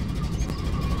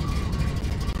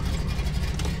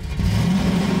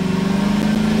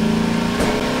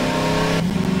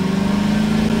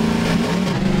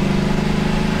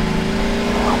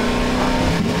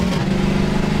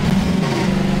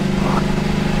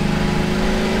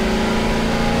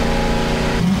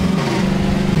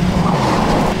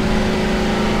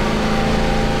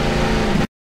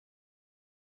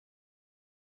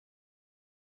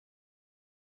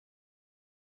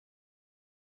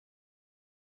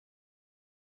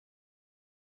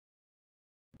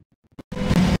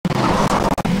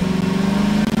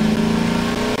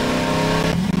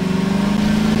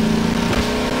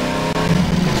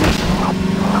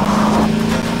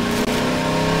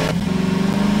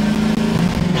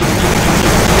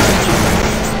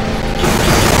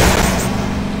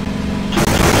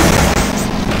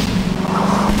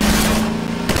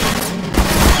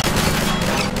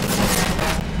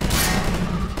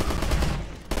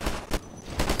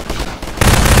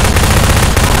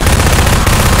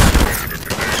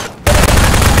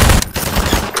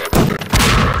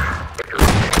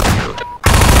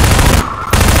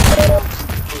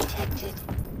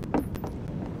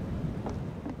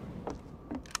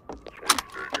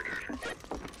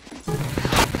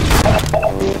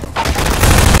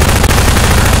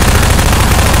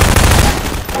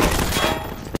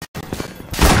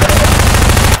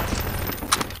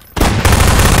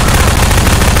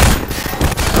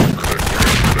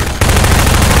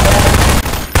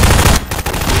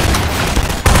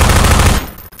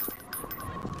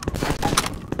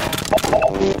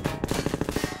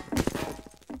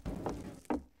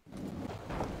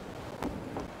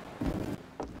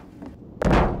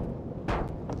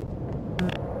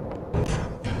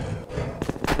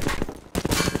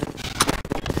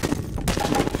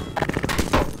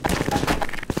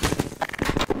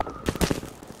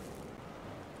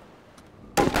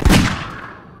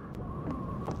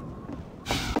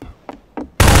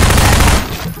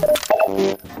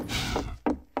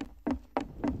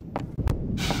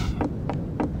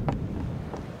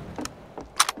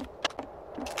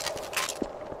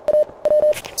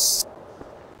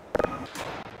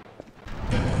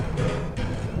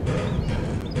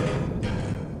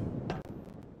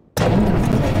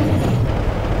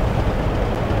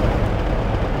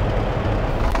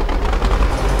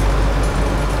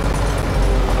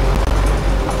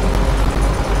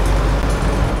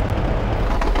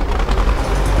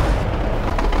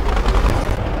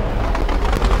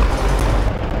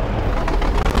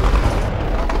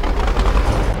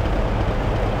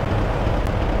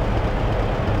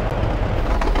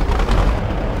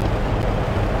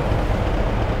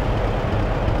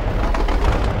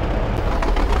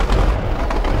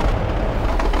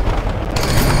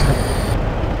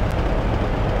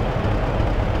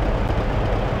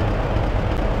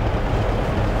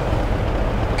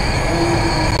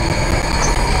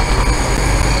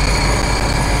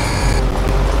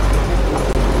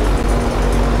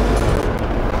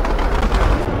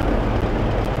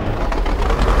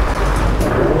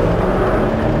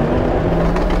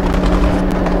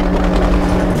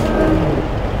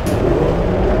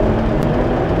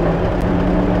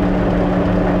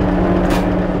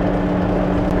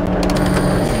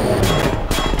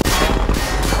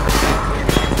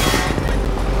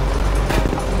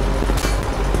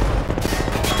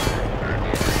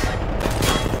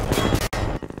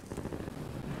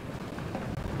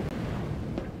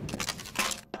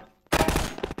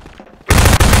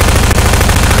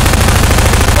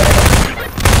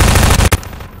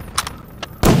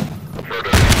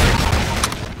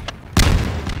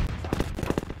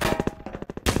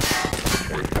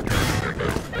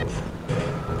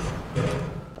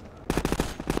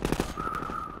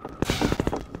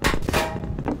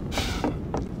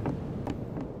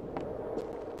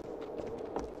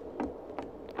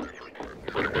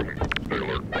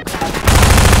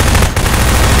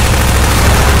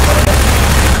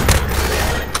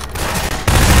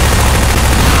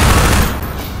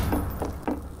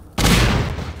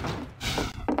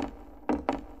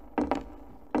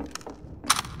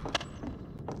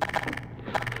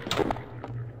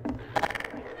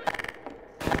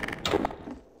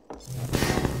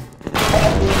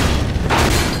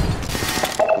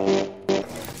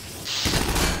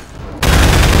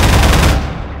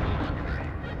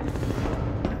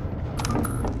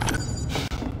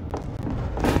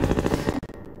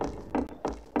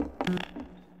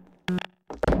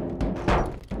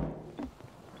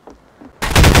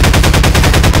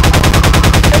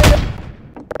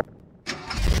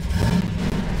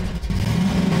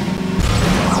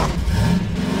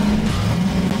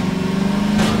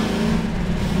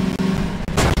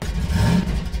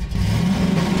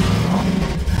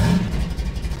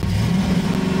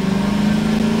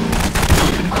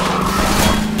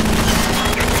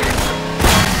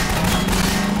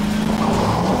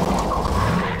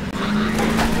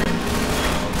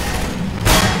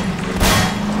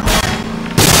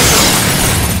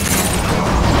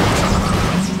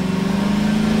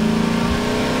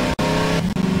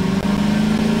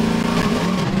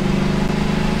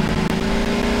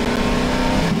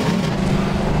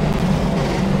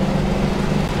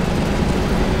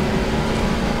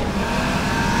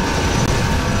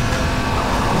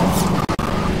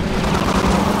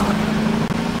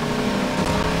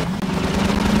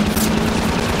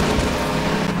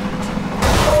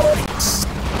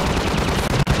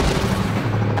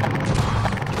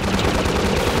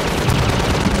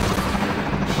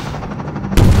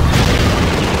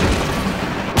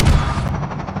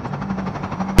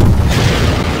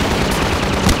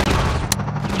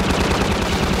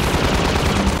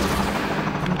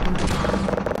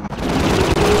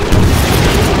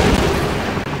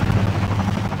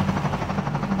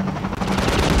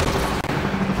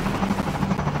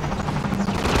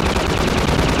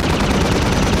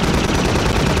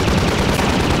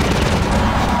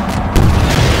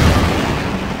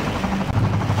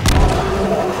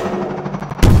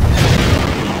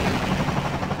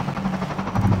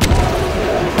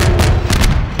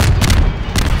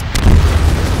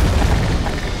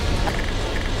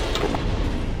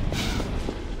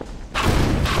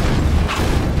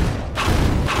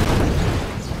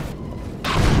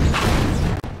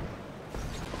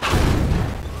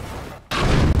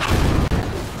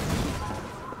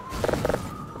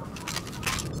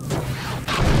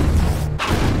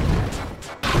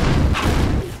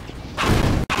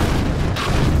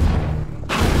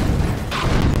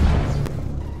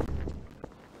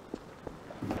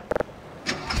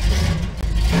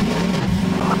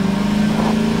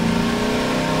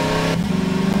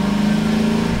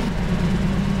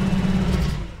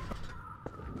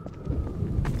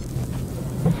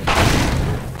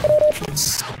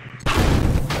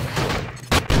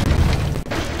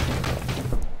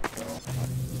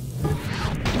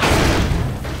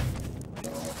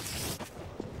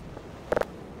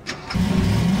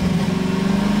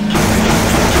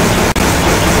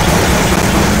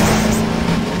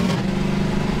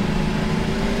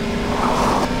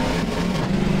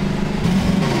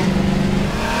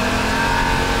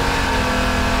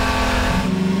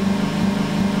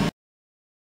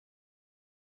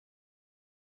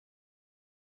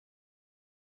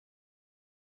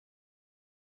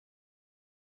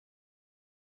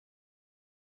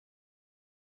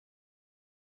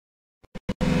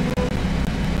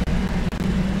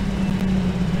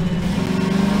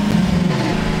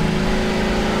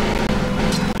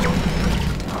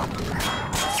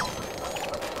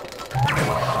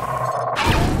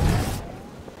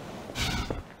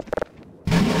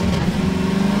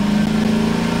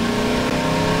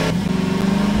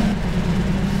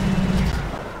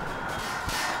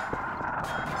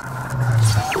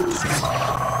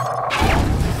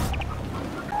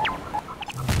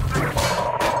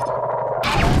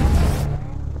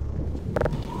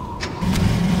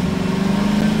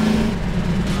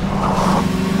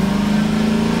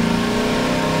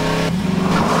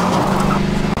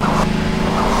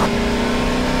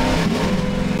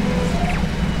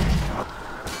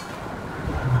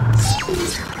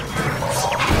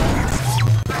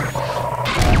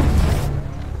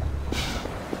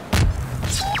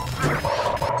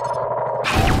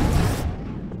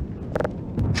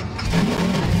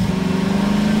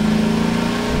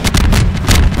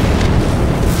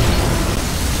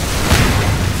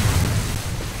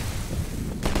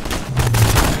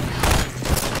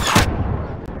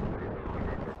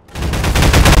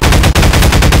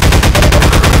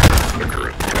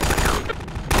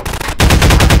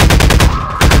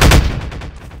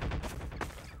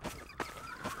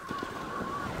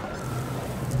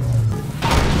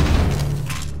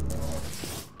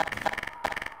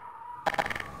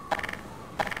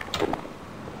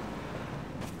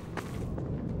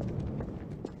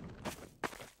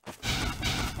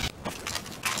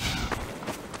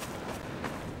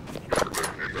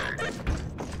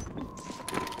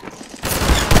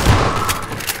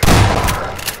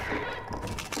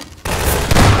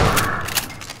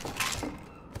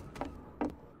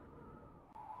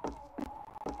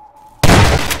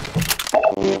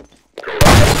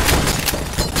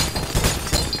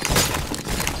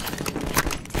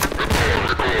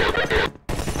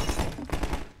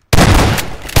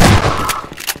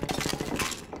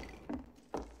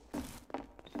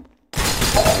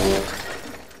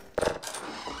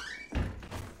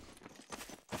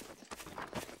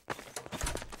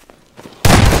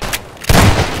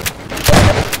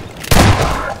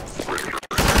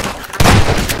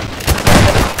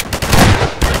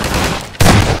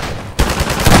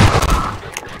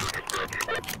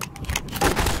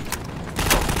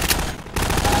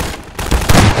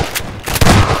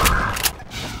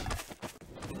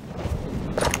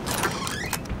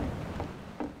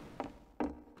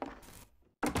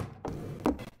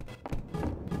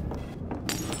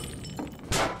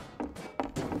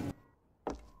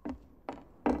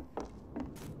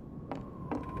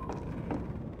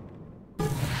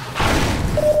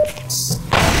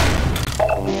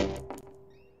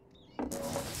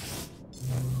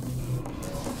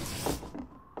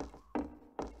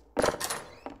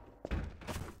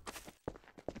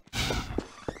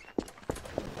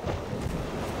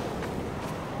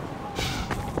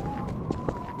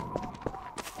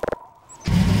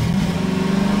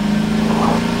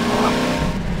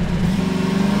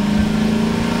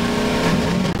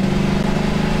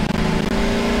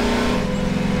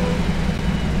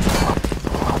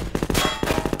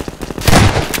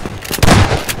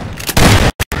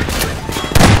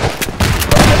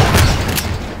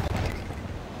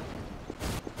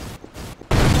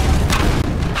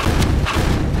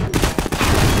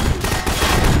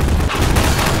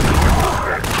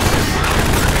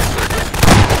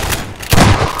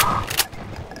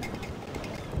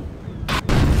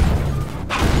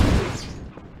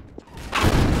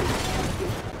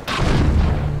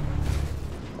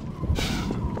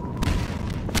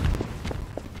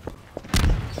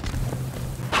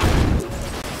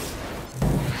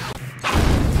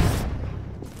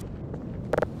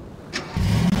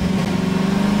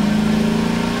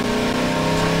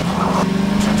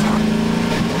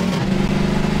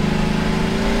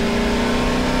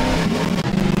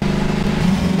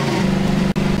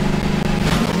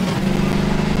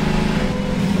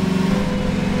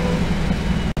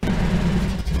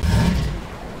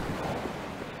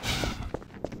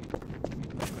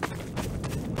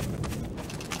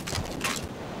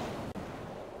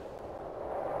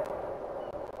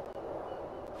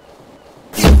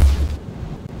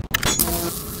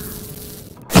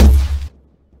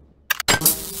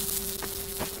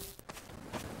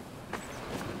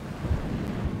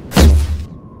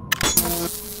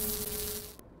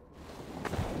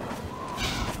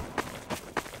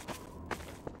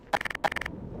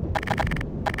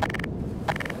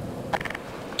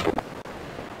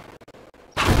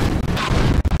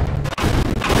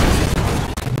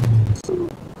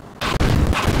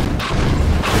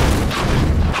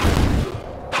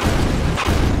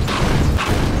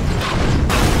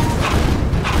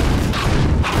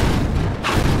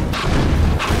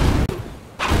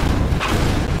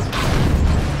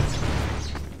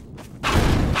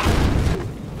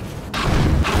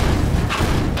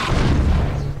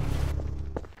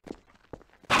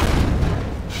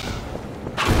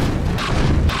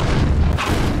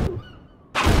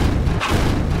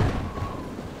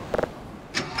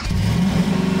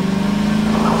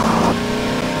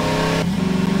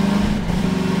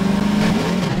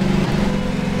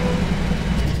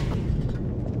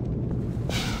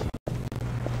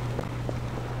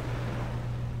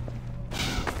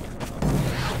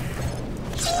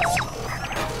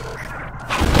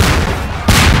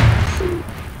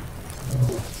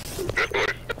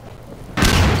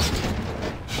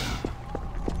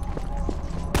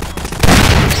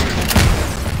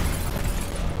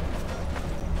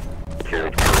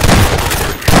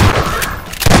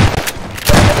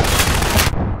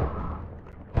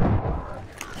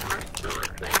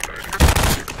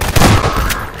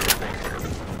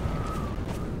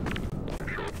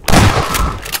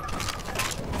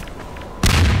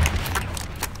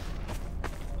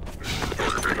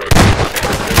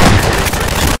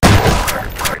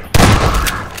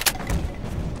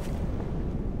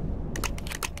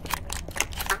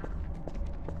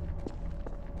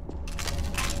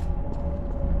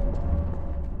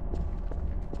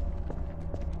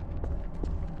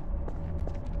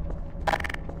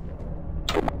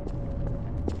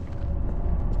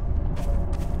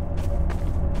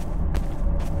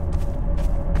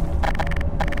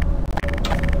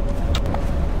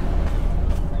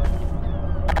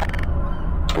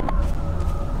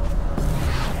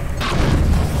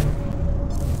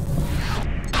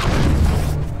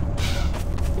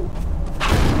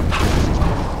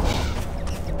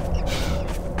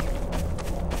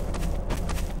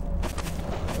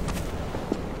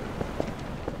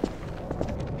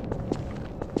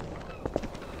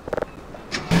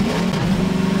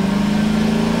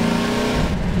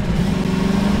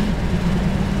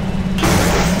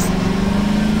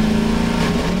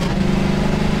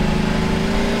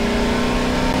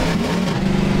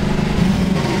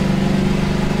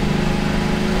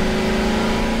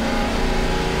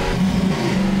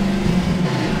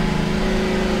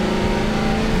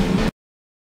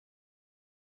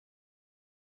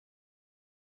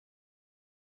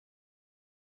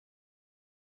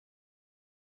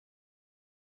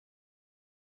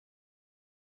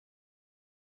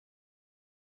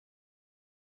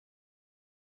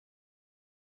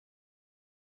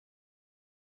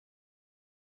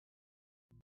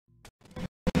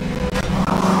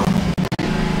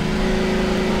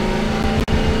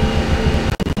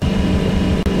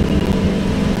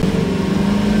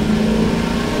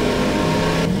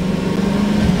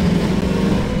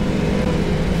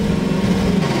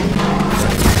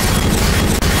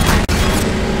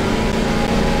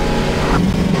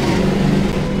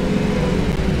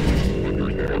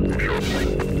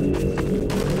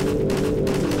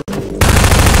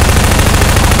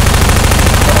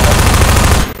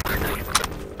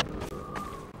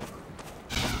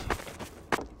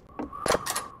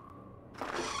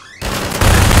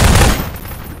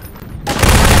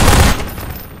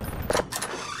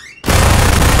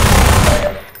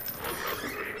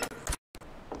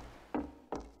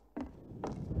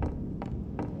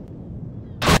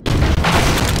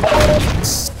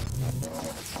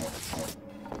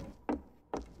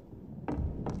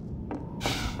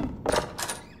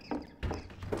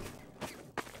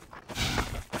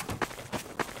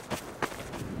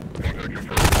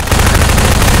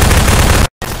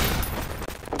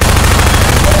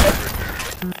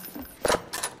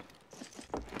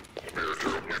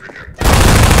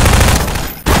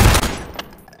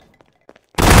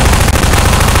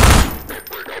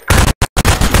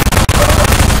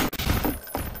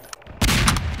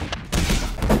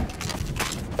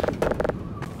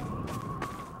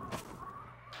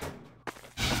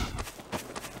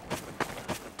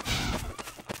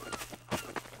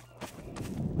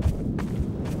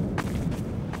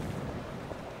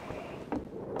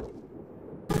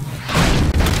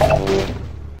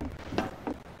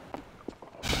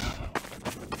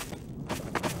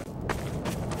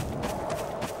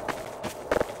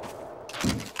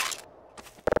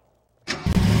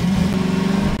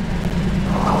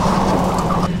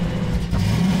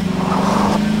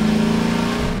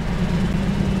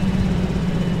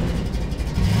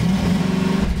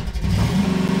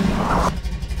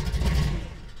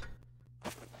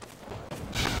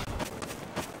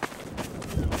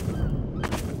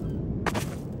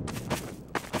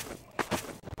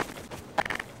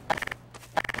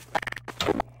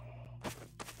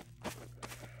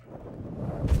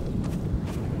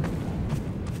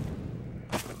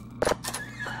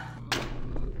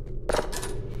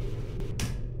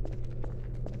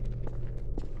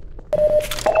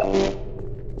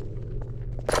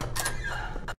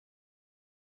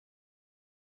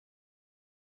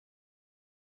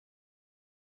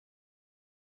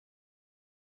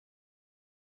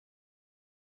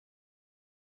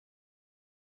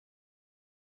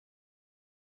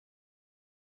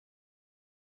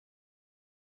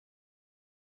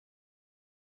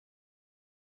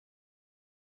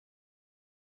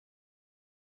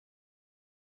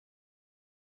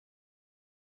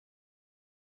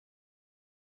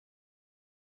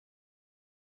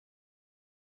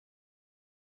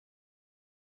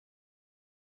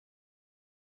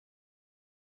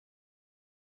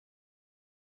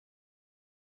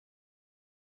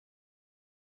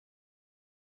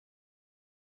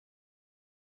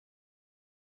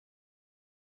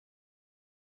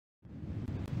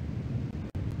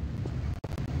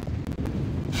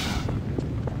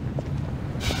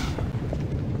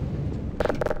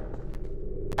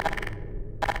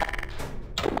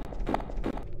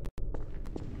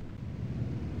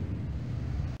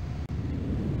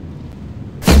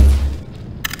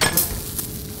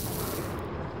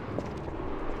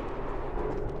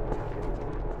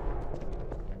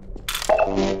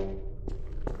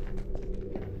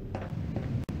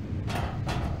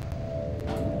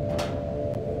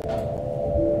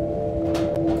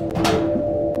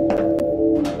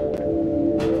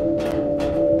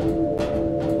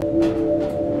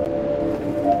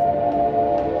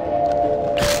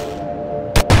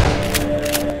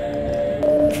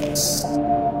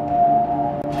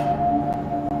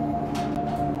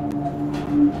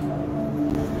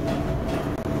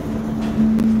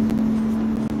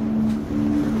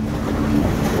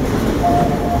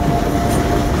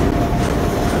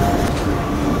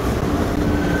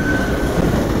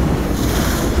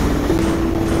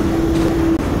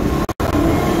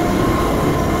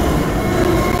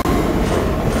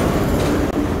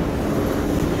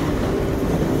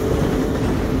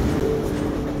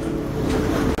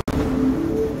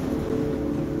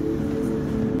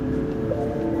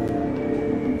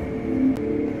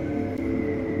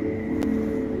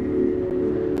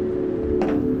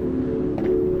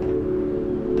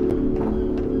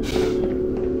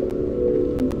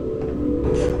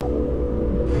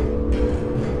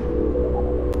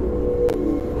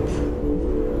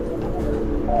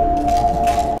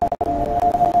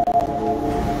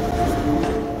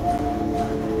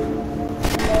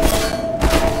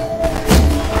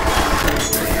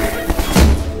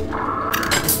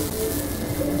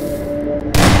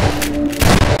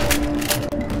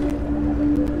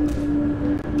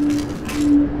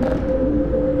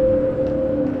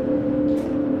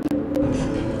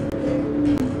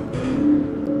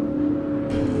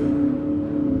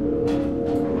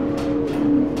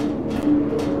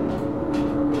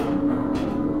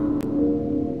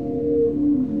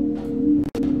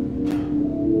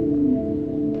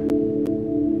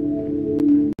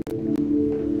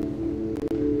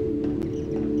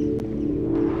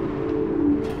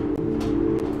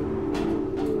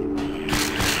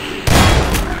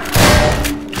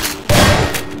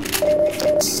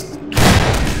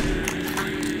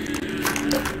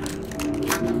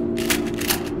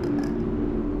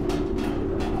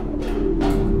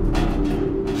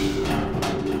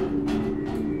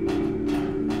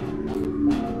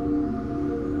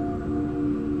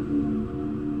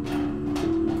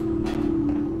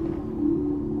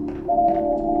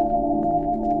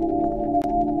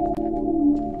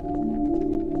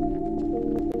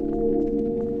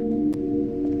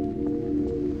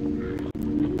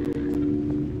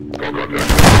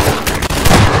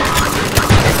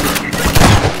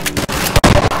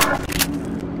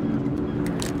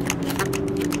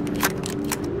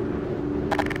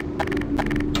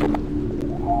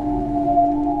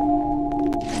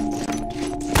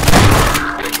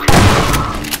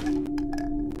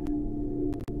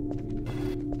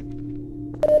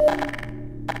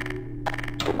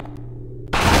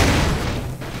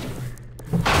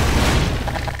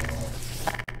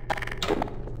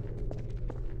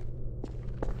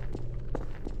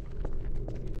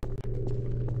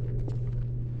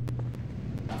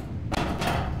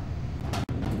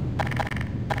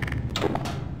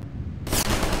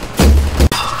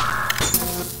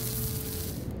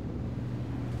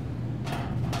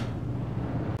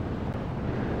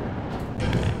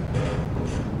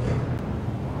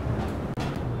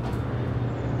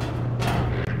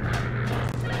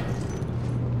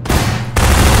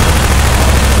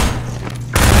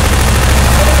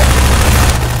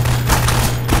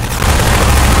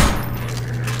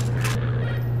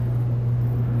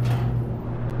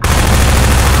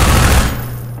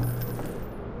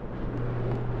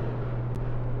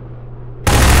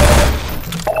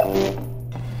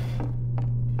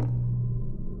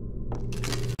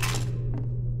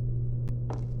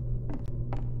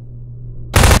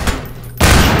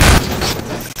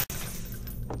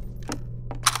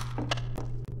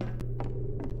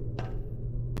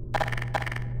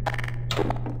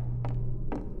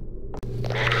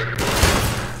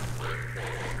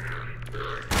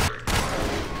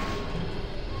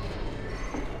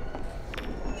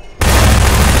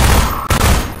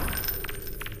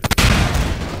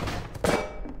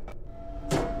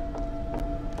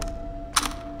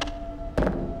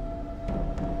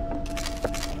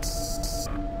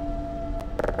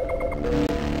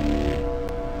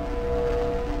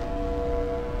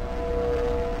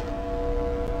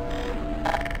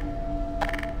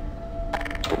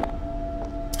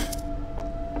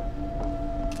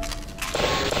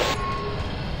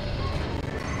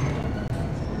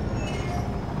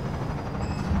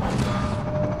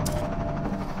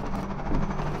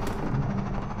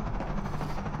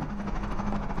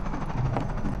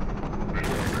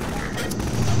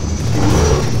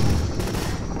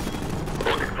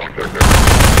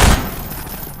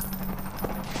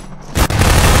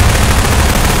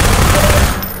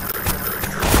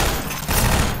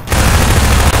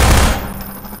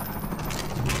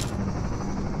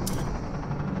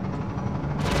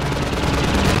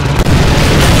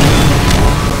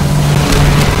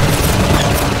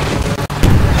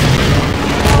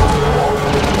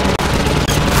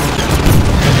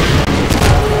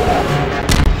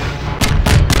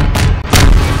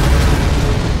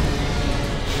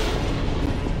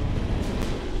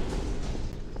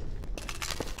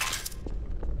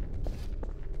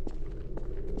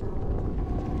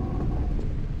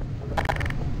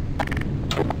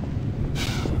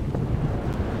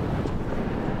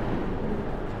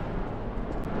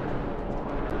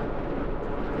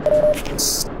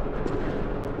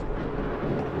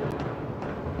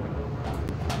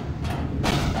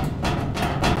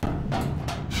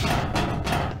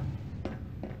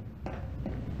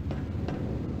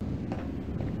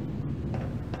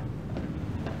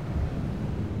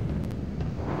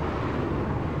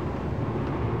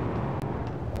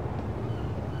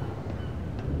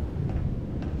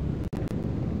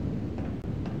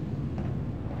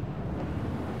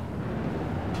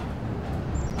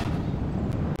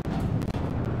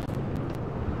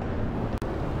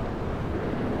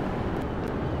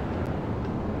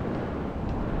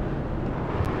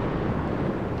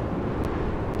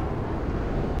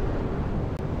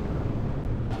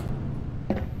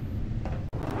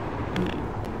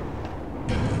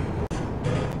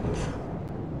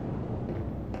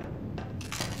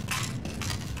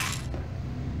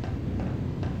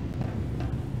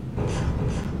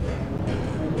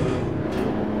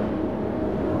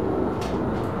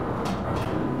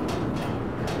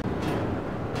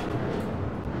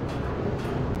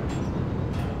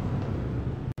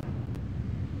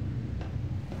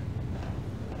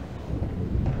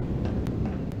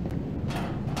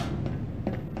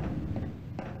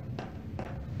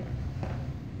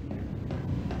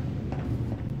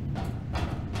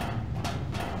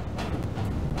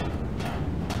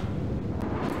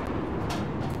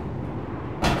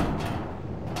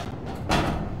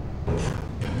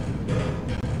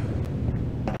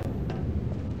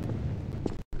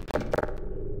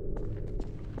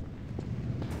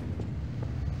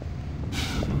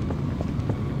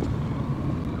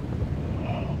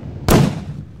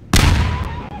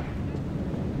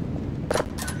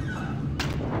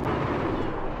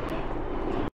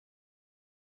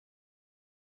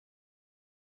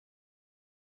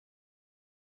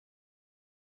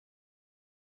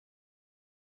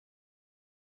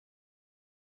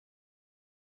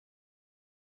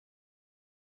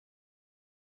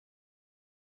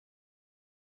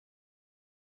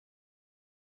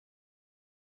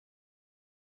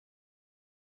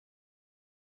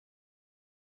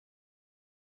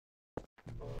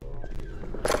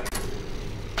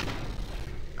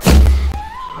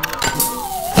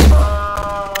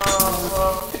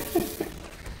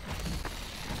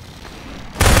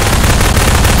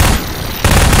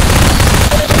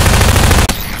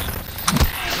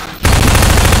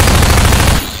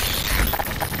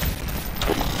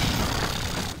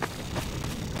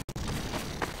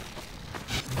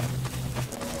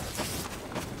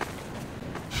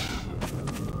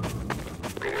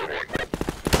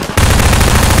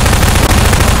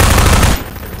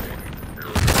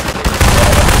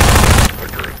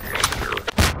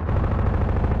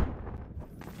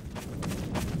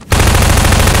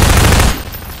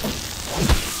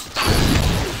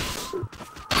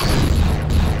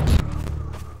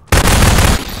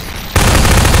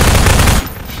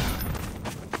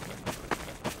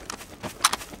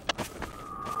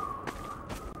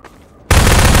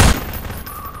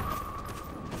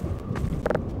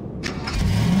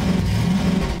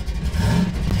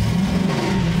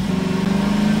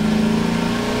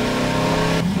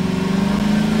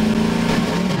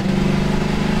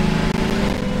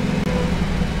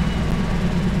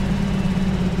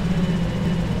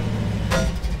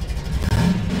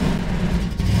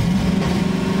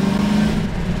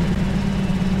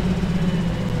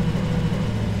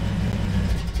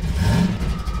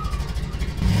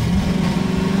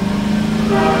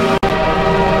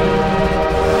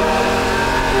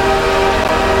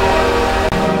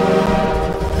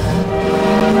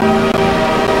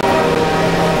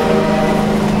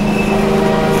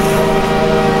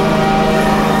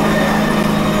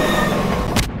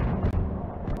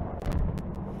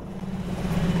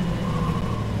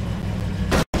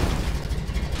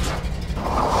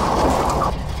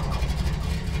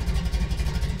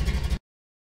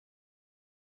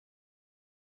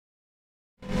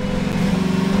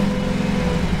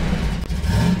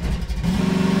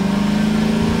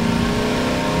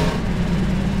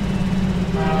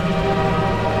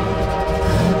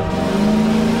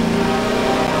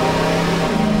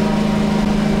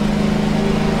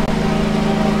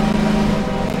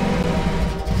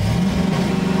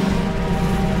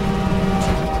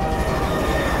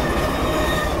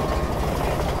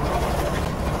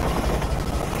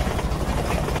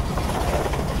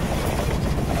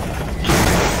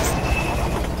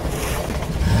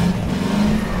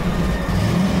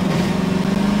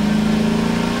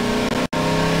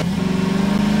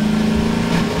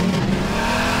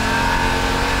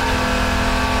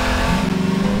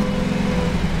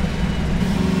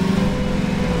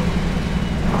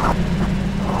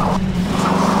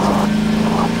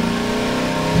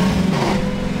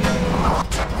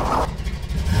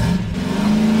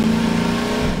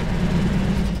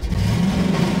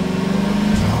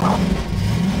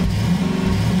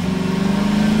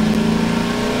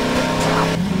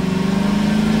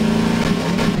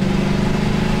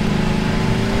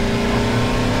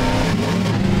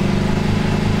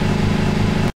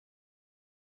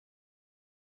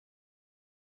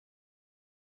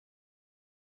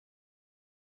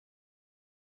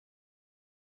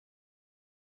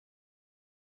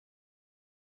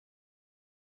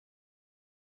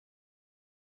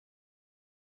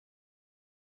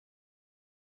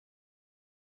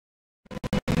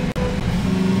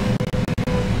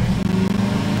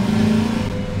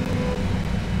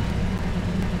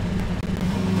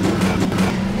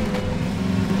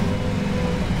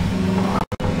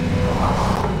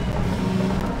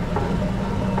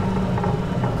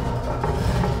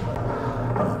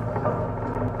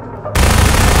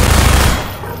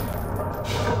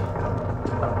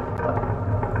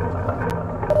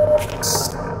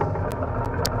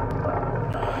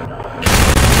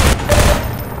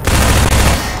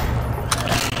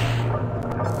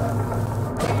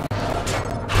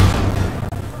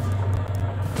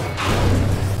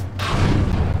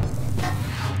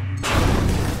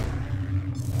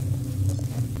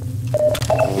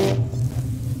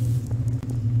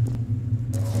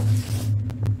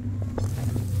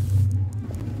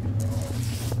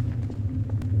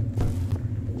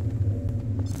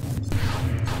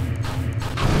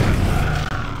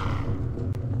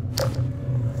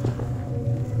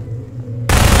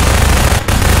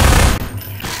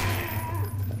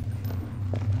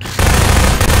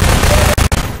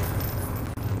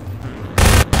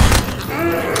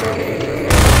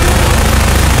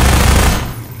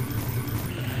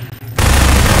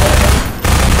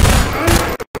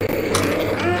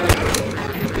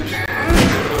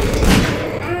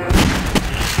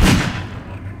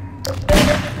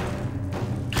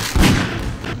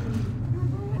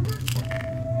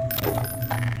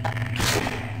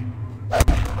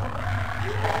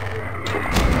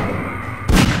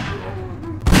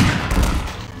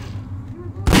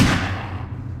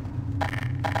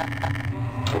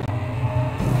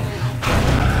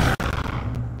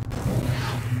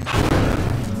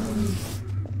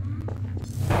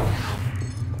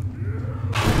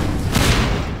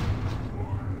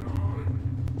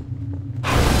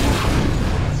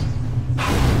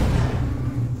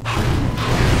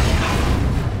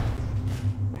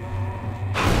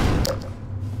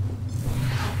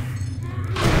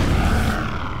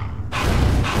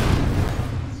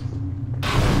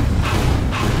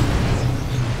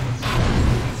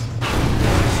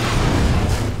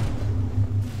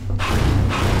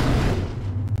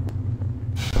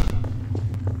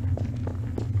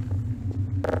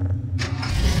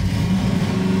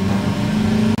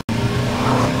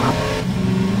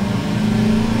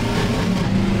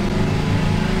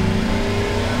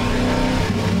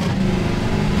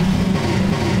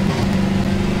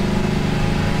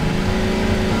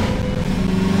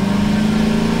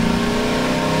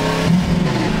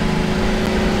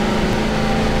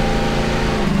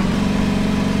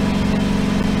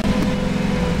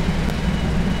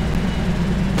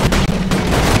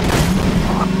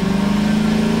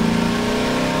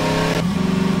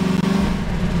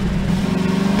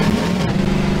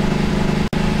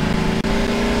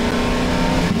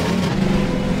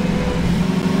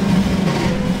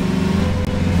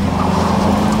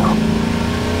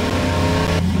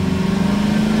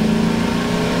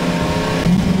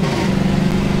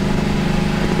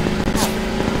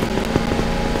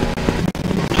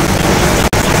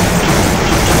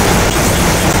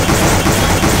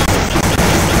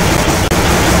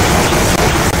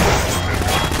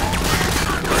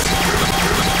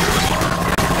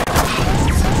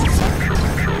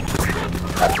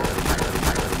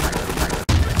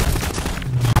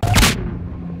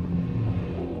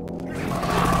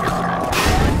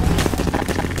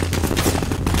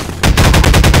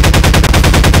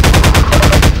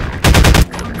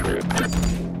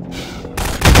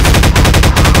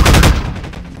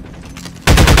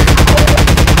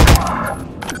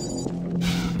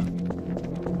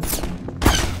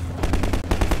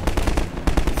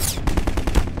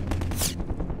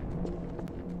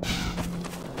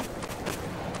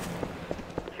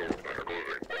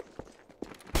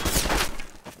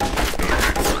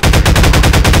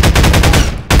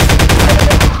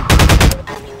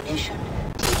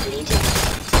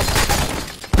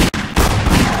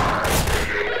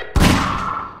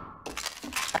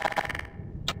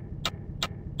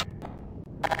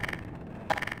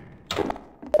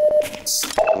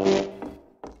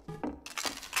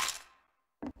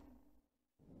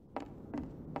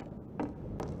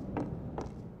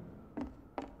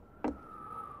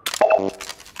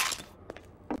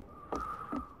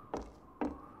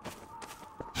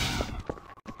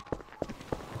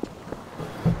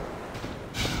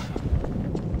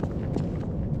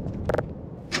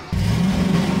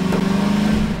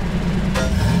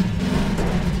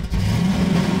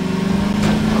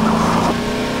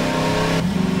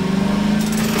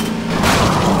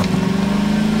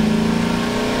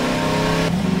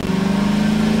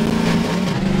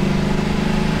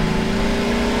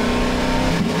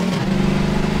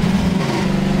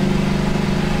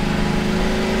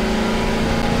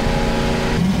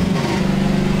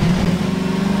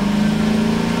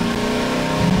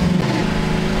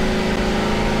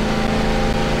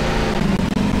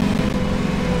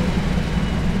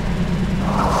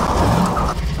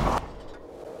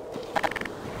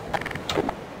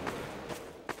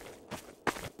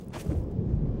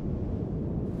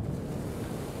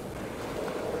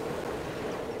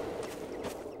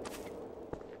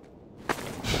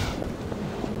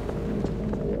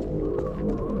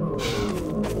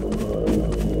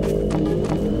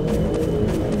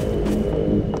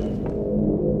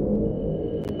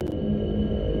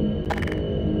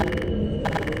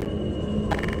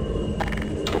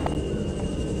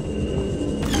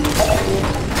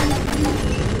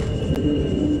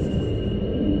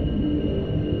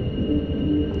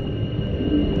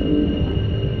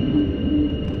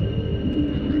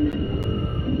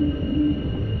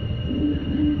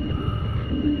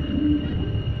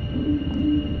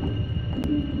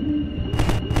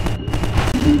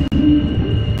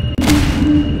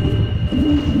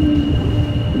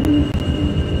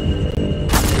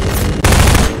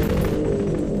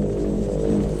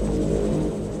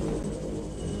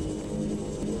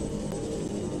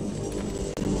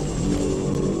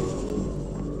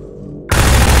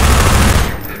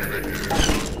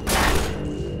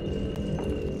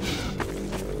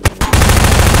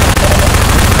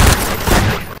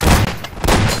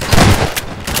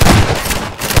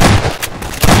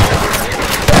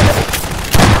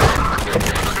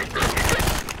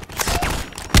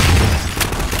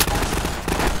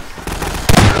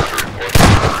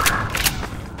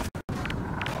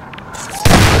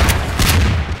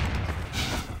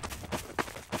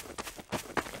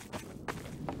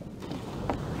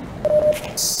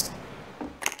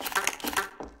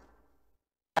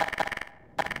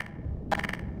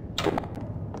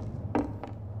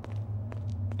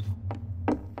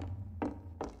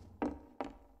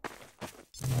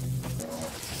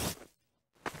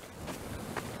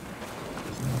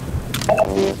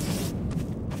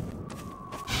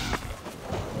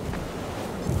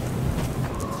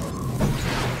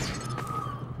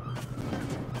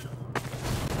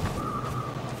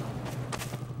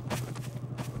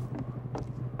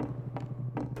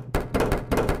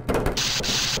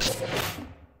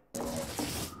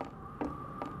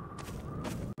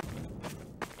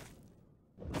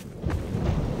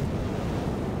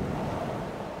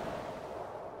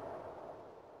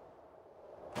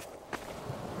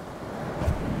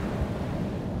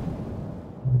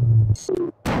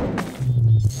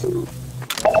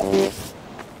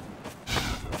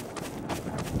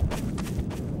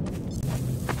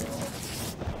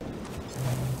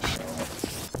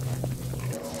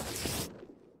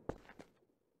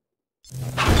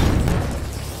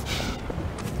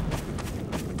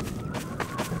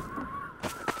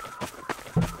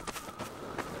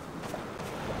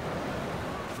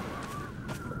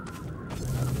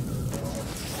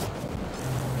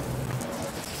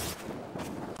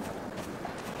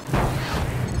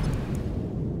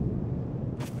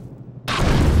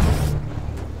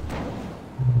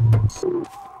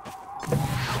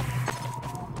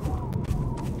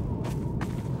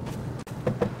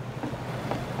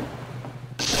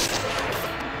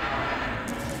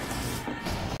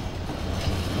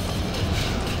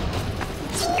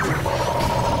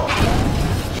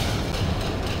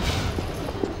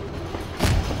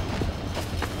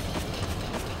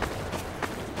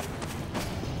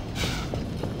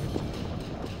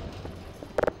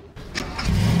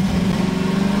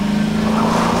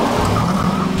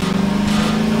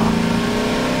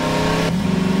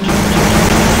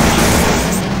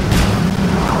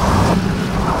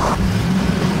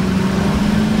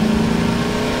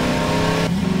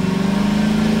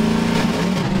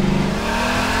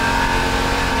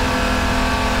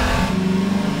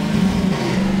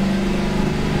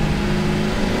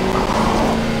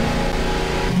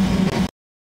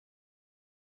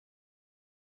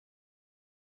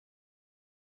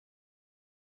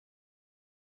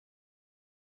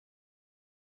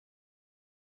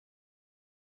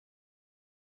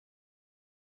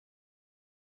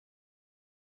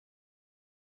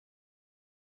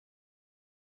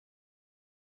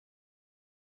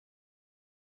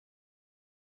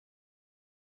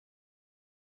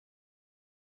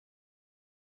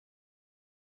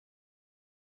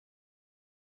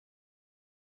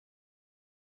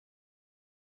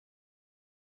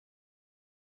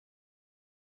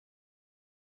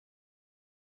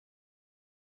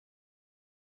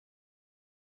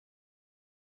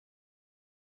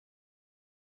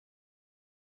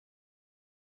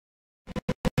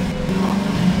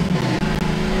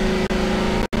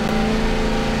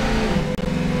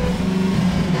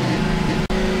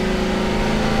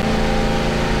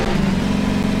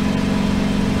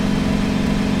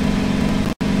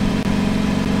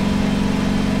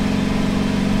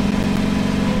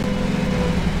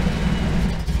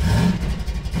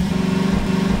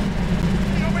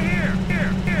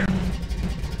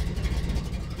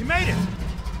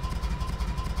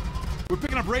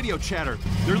 Radio chatter.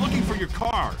 They're looking for your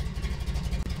car.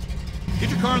 Get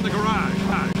your car in the garage.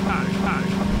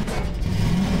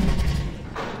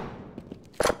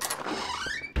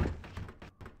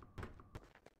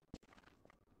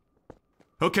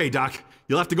 Okay, Doc.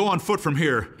 You'll have to go on foot from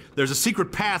here. There's a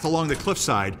secret path along the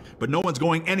cliffside, but no one's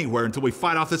going anywhere until we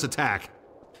fight off this attack.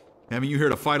 Having you here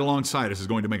to fight alongside us is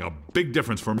going to make a big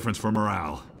difference for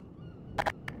morale.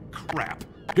 Crap.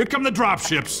 Here come the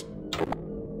dropships.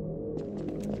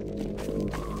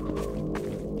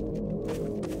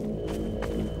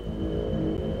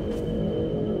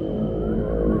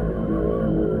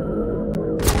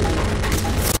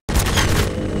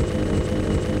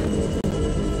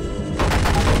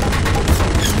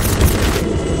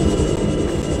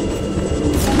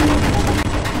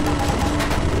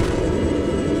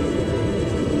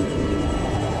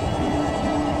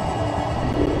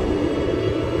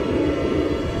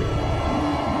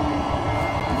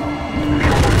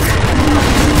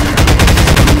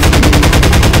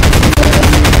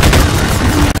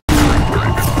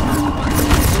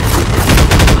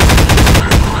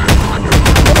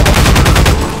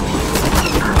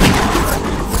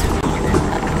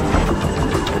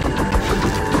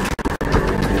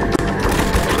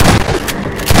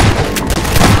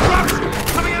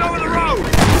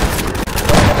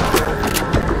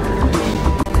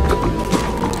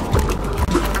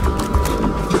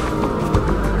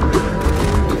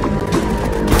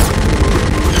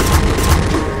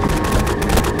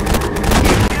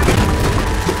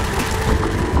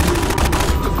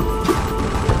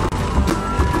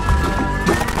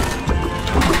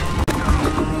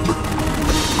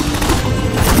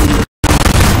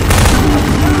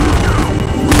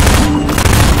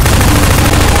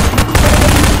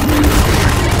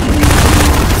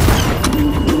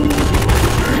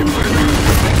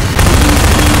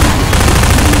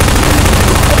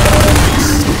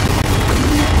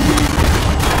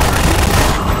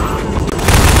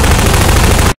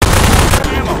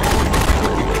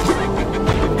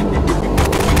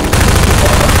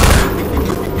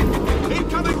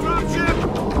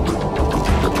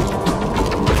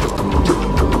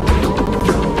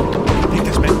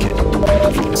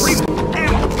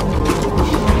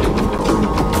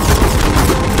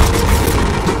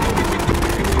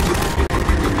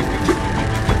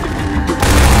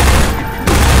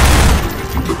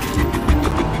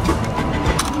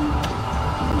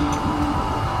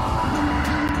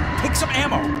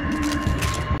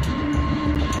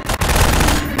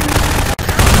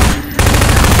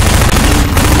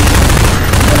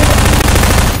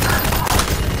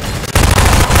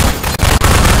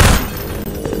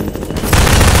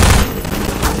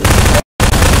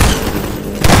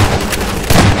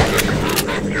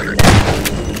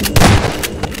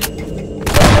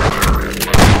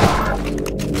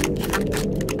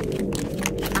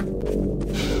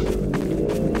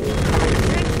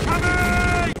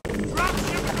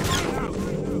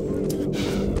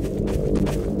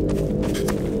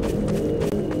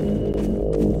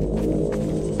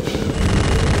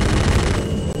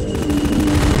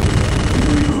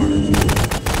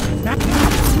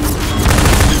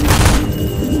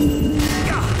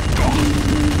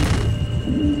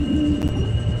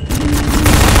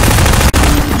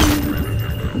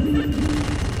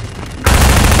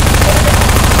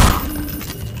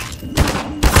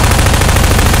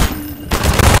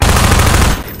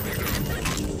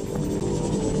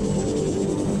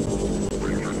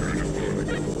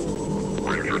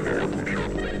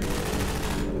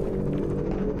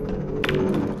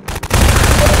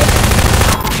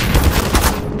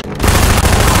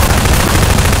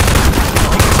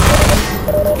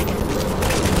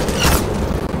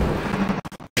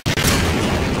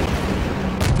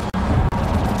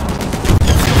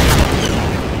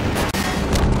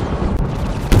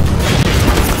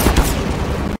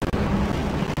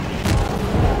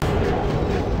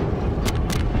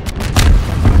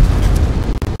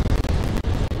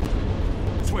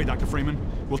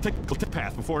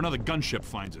 before another gunship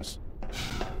finds us.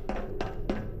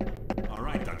 All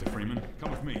right, Dr. Freeman,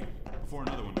 come with me before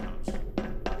another one comes.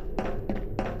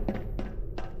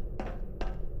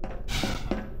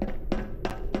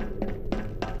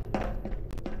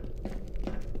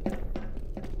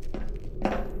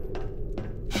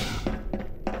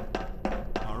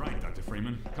 All right, Dr.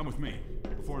 Freeman, come with me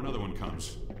before another one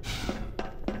comes.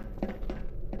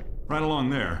 Right along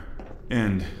there,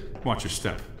 and watch your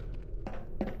step.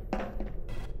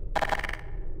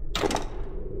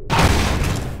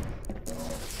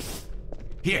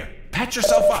 Here, patch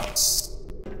yourself up.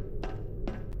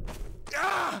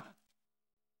 Ah!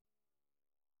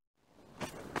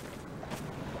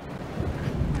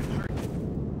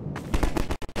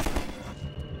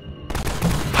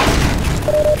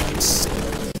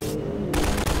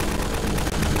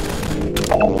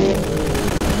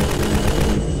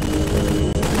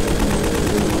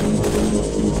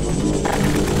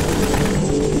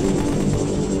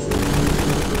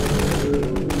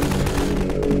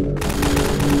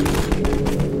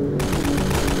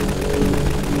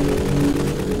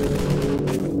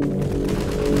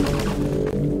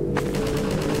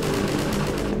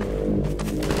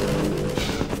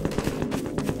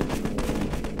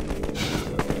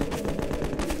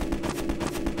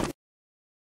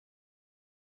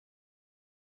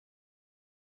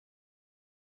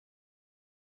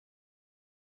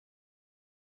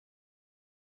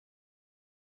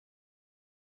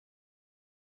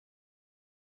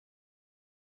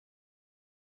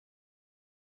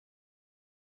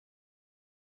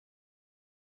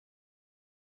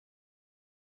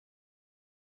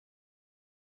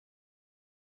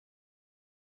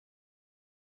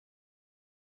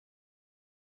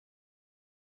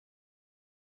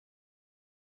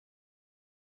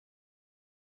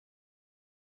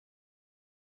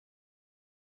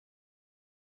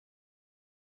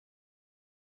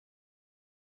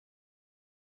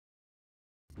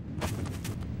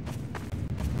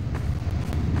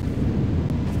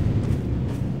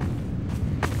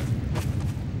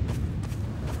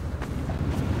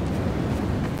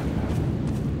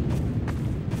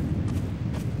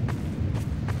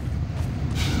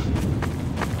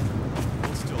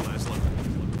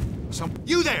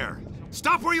 You there!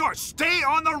 Stop where you are! Stay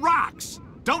on the rocks!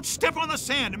 Don't step on the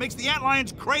sand, it makes the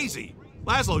antlions crazy!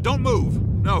 Laszlo, don't move!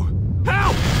 No.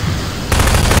 Help!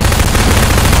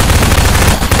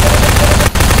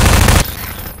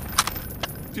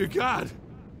 Dear God!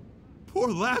 Poor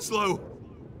Laszlo!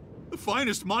 The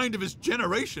finest mind of his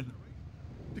generation!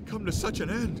 To come to such an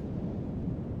end.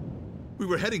 We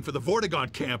were heading for the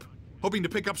Vortigaunt camp, hoping to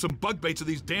pick up some bug baits so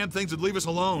these damn things would leave us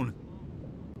alone.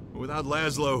 But without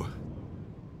Laszlo,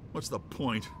 what's the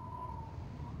point?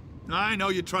 I know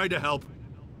you tried to help.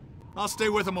 I'll stay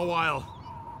with him a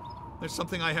while. There's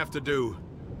something I have to do.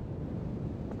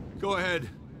 Go ahead.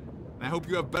 I hope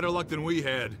you have better luck than we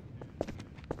had.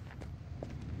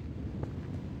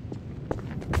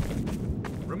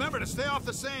 Remember to stay off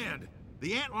the sand.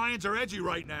 The antlions are edgy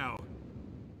right now.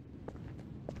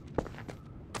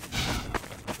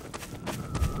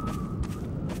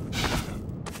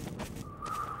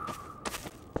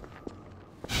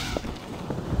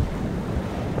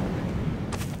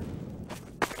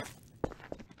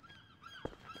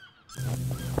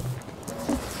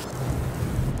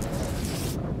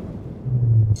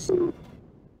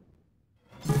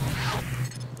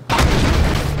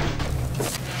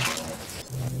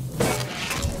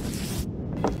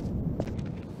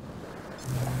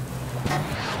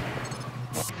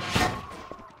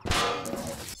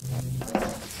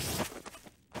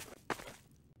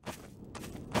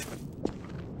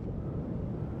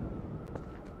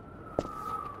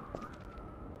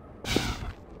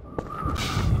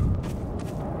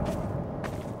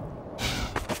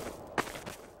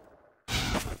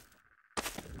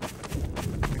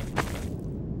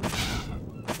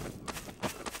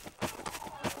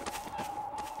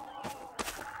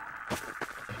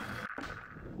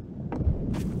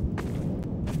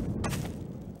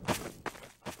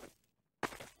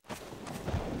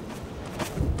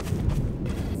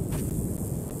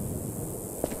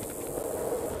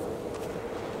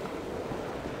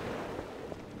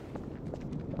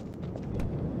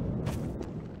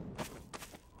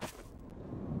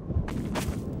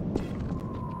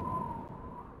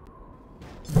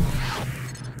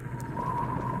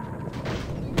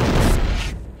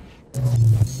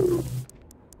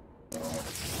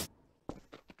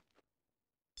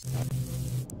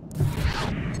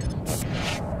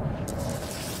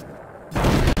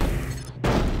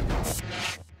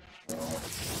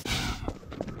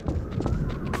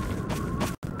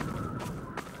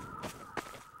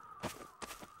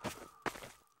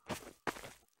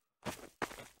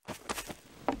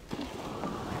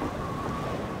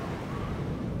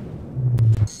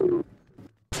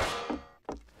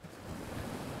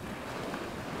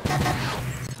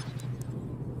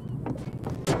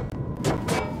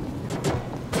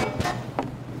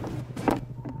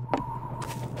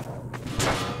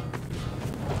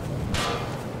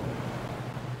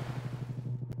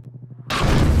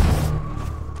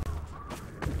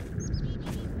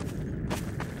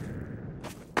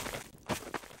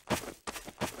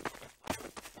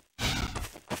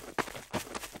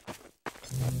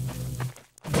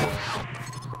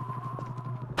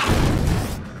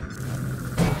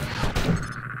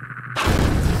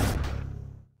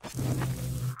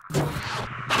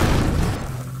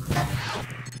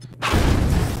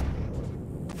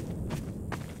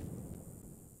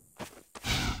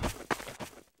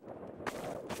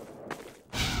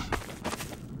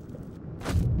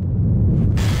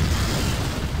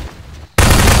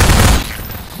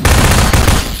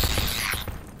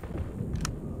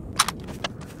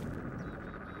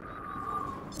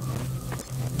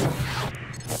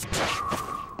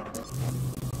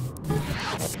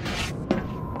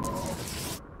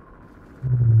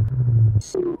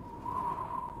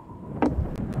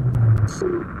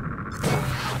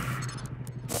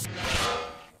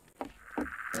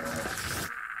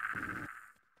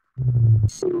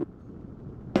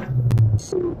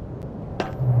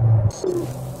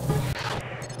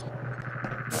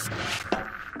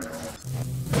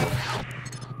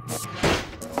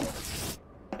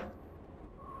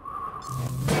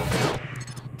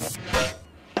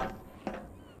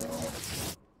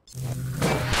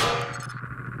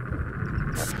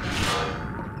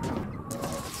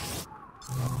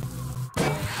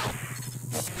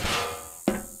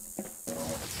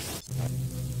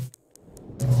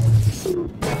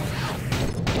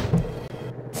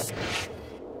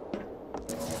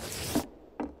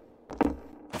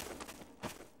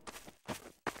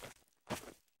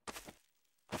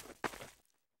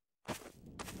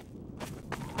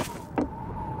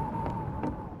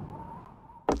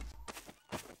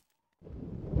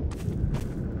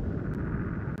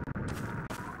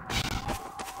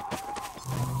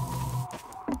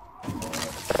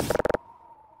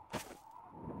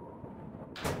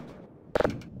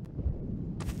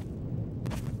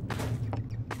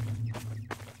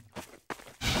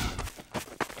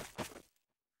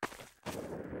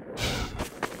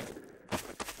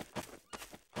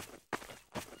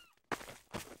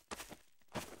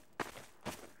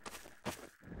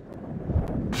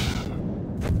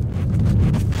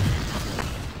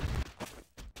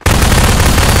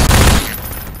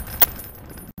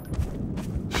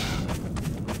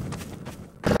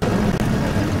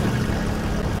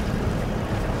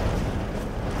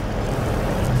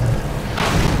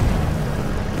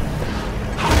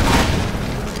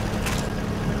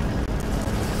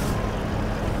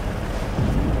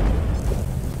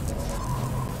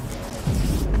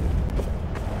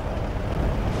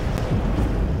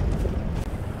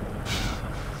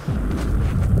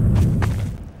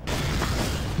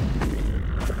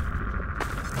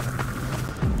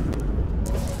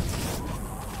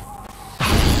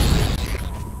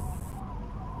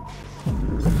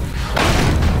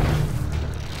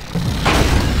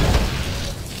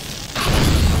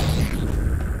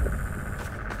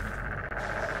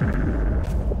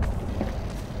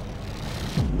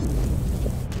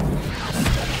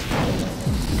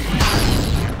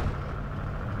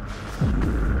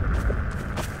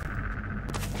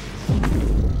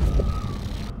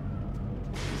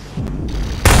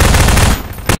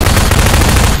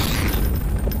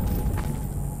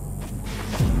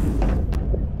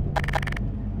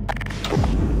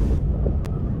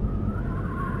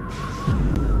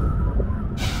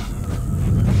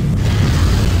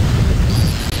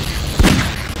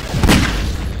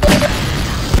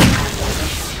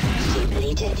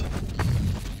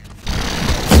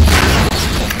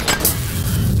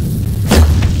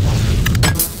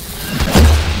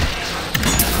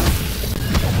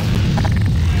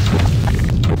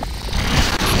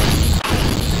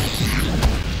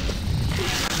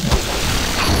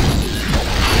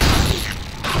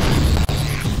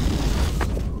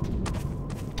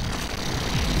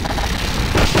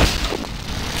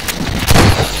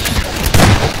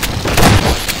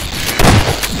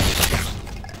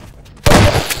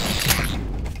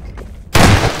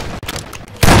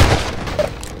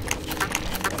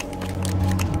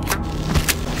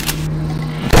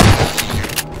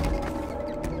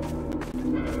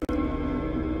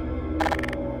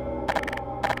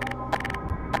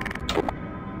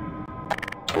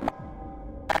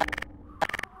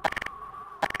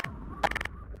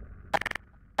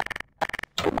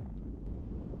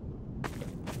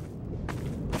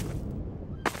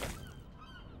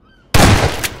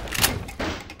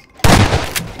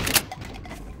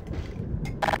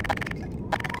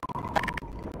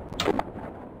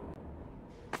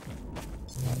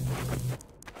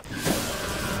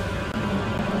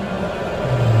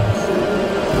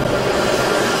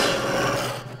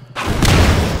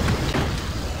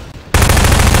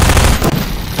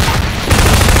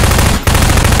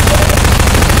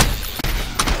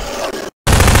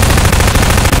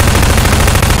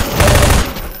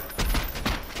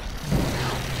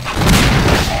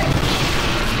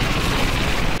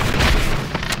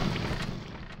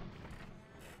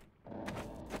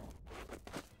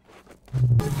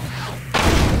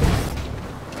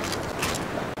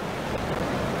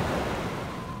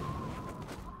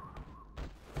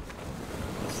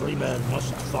 Freeman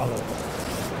must follow.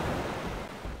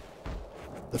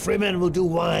 The Freeman will do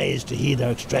wise to heed our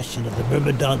extraction of the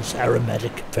Myrmidon's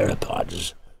aromatic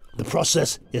pheropods. The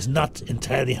process is not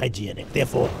entirely hygienic,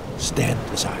 therefore stand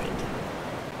aside.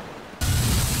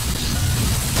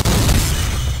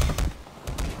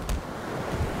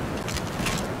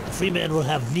 The Freeman will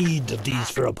have need of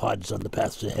these pheropods on the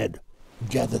paths ahead.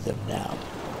 Gather them now.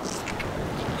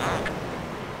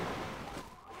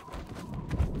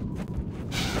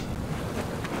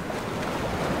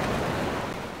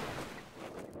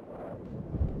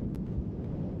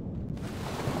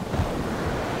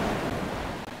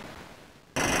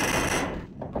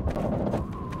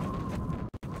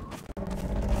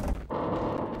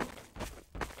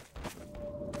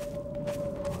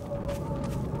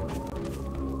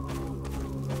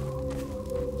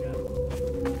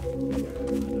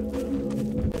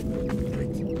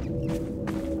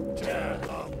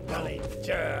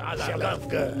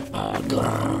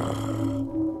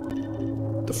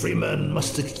 The Freeman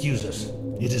must excuse us.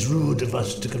 It is rude of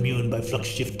us to commune by flux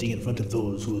shifting in front of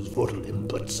those whose vocal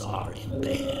inputs are in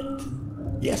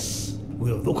band. Yes,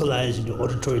 we'll vocalize into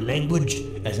auditory language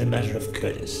as a matter of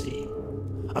courtesy.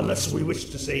 Unless we wish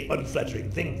to say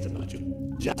unflattering things about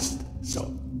you. Just so.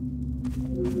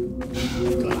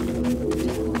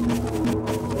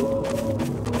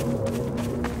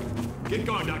 Get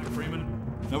going, Dr. Freeman.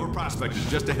 Nova Prospect is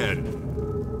just ahead.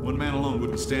 One man alone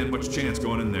wouldn't stand much chance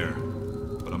going in there.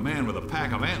 But a man with a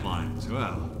pack of antlions,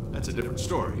 well, that's a different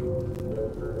story.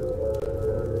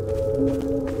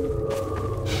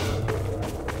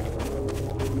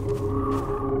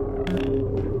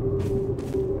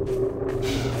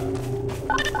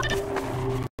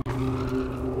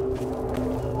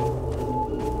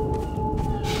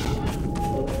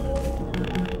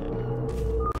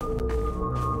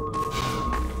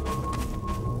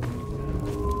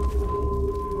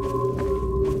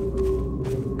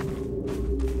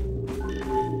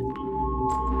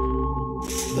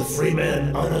 The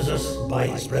Freeman honors us by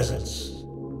his presence.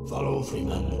 Follow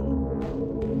Freeman.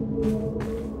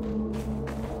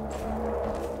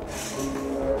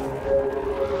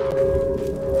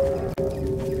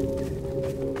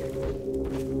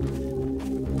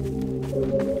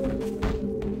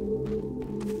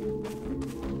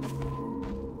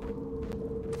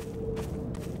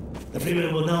 The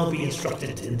Freeman will now be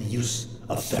instructed in the use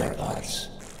of theropods.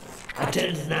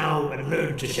 Attend now and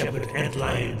learn to shepherd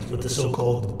antlions with the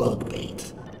so-called bug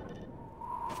bait.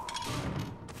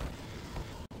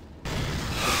 The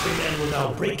Freeman will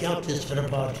now break out his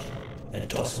theropod and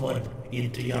toss one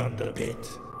into yonder pit.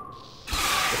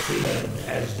 The Freeman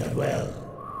has done well.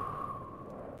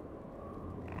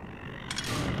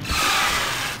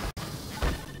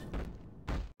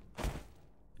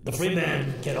 The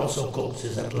Freeman can also coax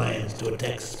his antlions to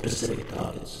attack specific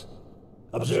targets.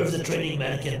 Observe the training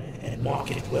mannequin and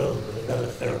mark it well with another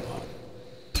theropod.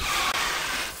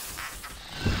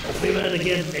 The Freeman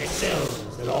again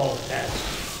excels at all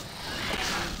tasks.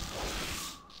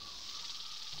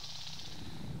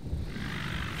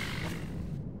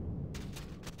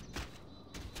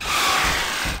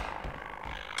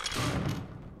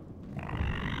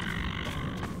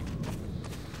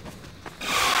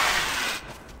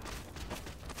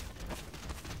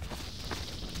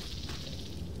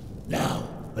 Now,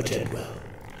 attend well.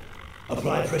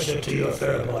 Apply pressure to your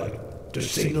theropod to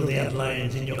signal the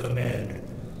antlions in your command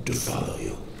to follow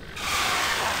you.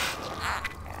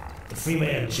 The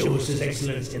Freeman shows his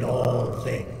excellence in all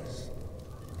things.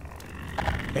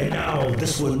 And now,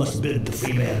 this one must bid the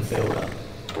Freeman farewell.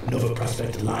 Nova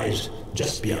Prospect lies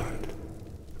just beyond.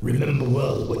 Remember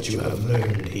well what you have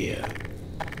learned here.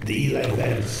 The Eli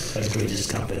Vance has greatest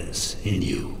confidence in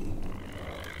you.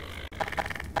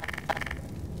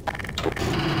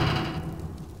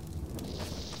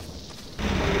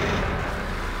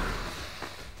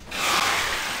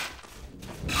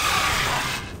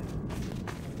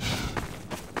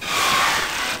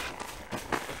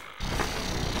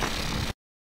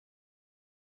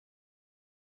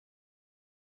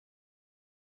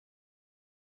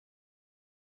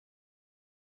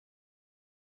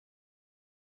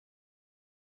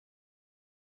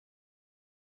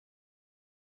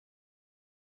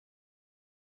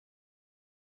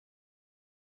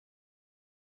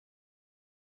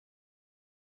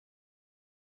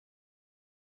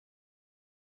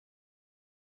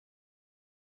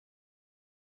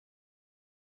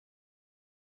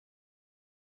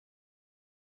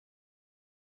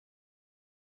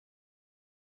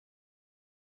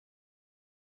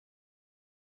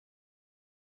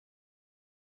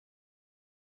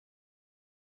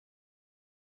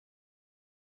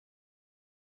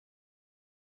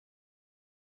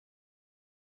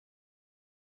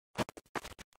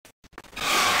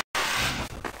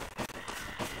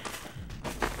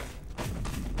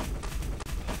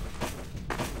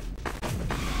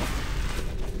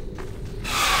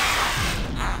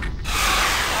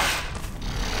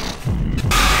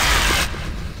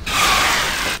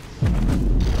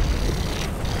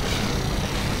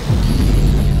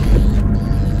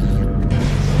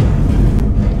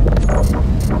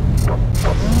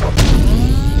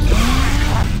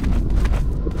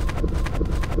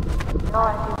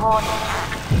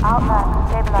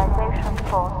 stabilization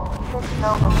force 6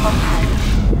 Nova prospect.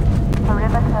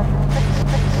 Perimeter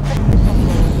disengaged.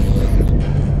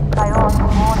 Priority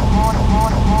warning.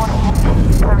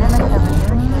 Perimeter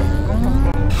restricted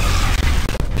disengaged.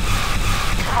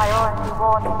 Priority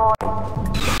warning.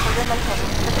 Perimeter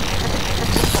restricted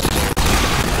disengaged.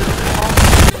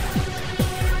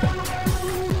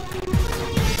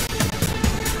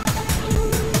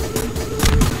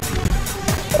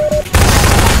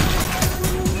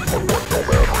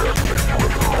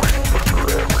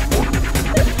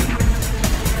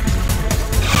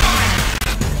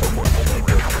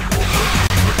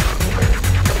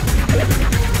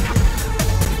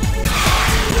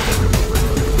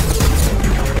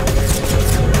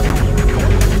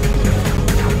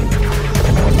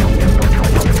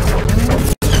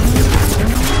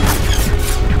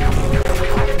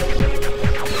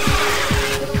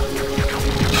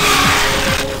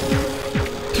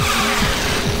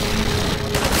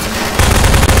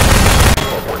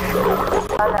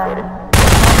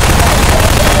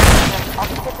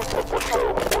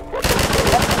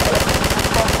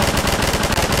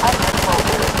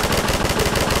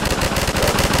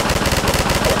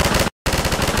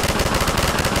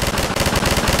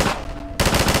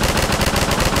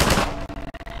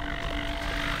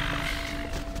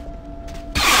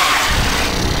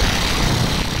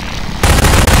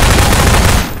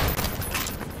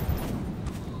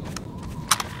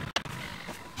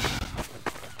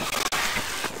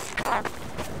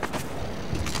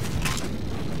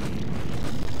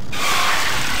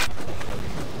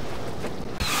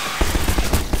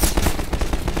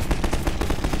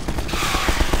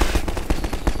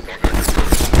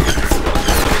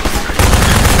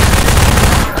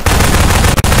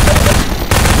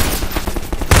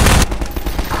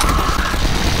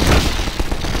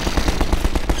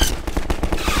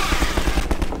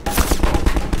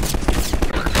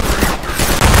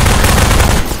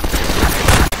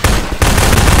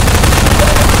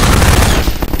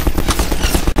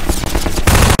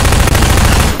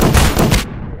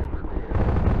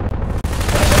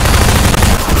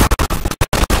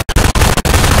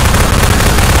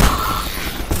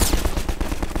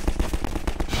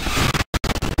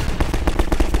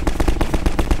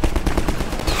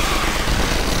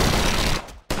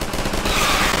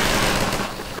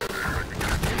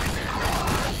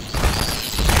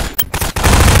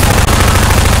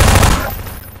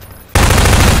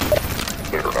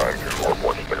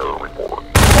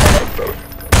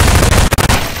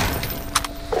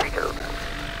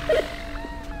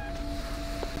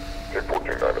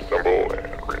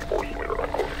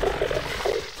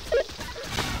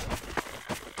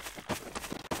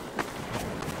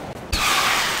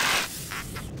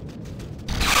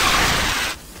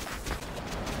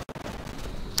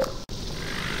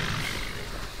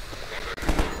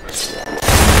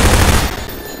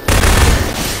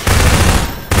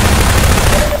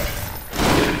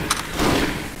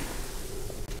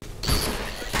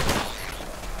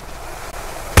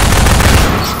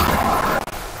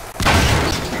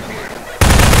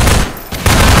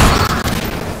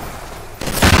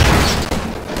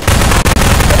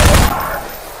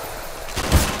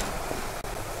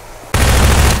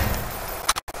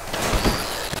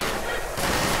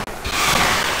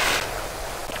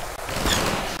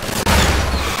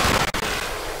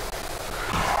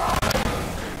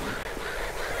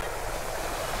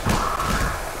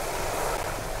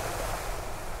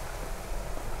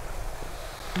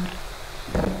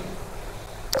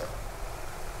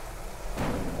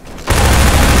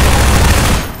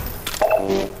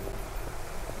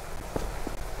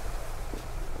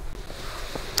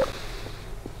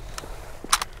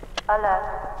 Alert.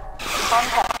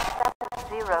 Contact status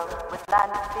 0 with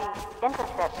land speed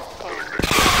intercept team.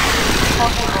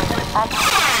 Possible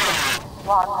activation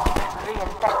 1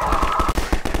 reinfection.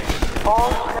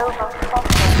 All Nova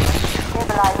prospects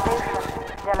stabilization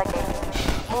delegates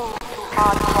move to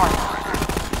hard point.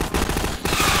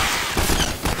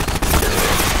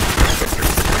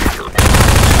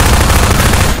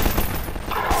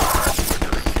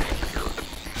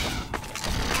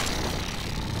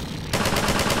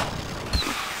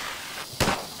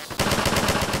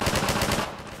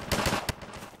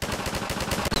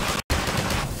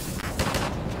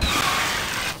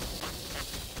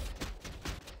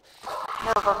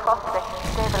 Nova Prospect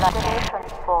Stabilization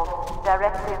Force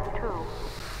Directive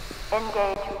 2.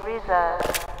 Engage reserve.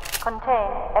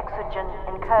 Contain exogen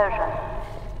incursion.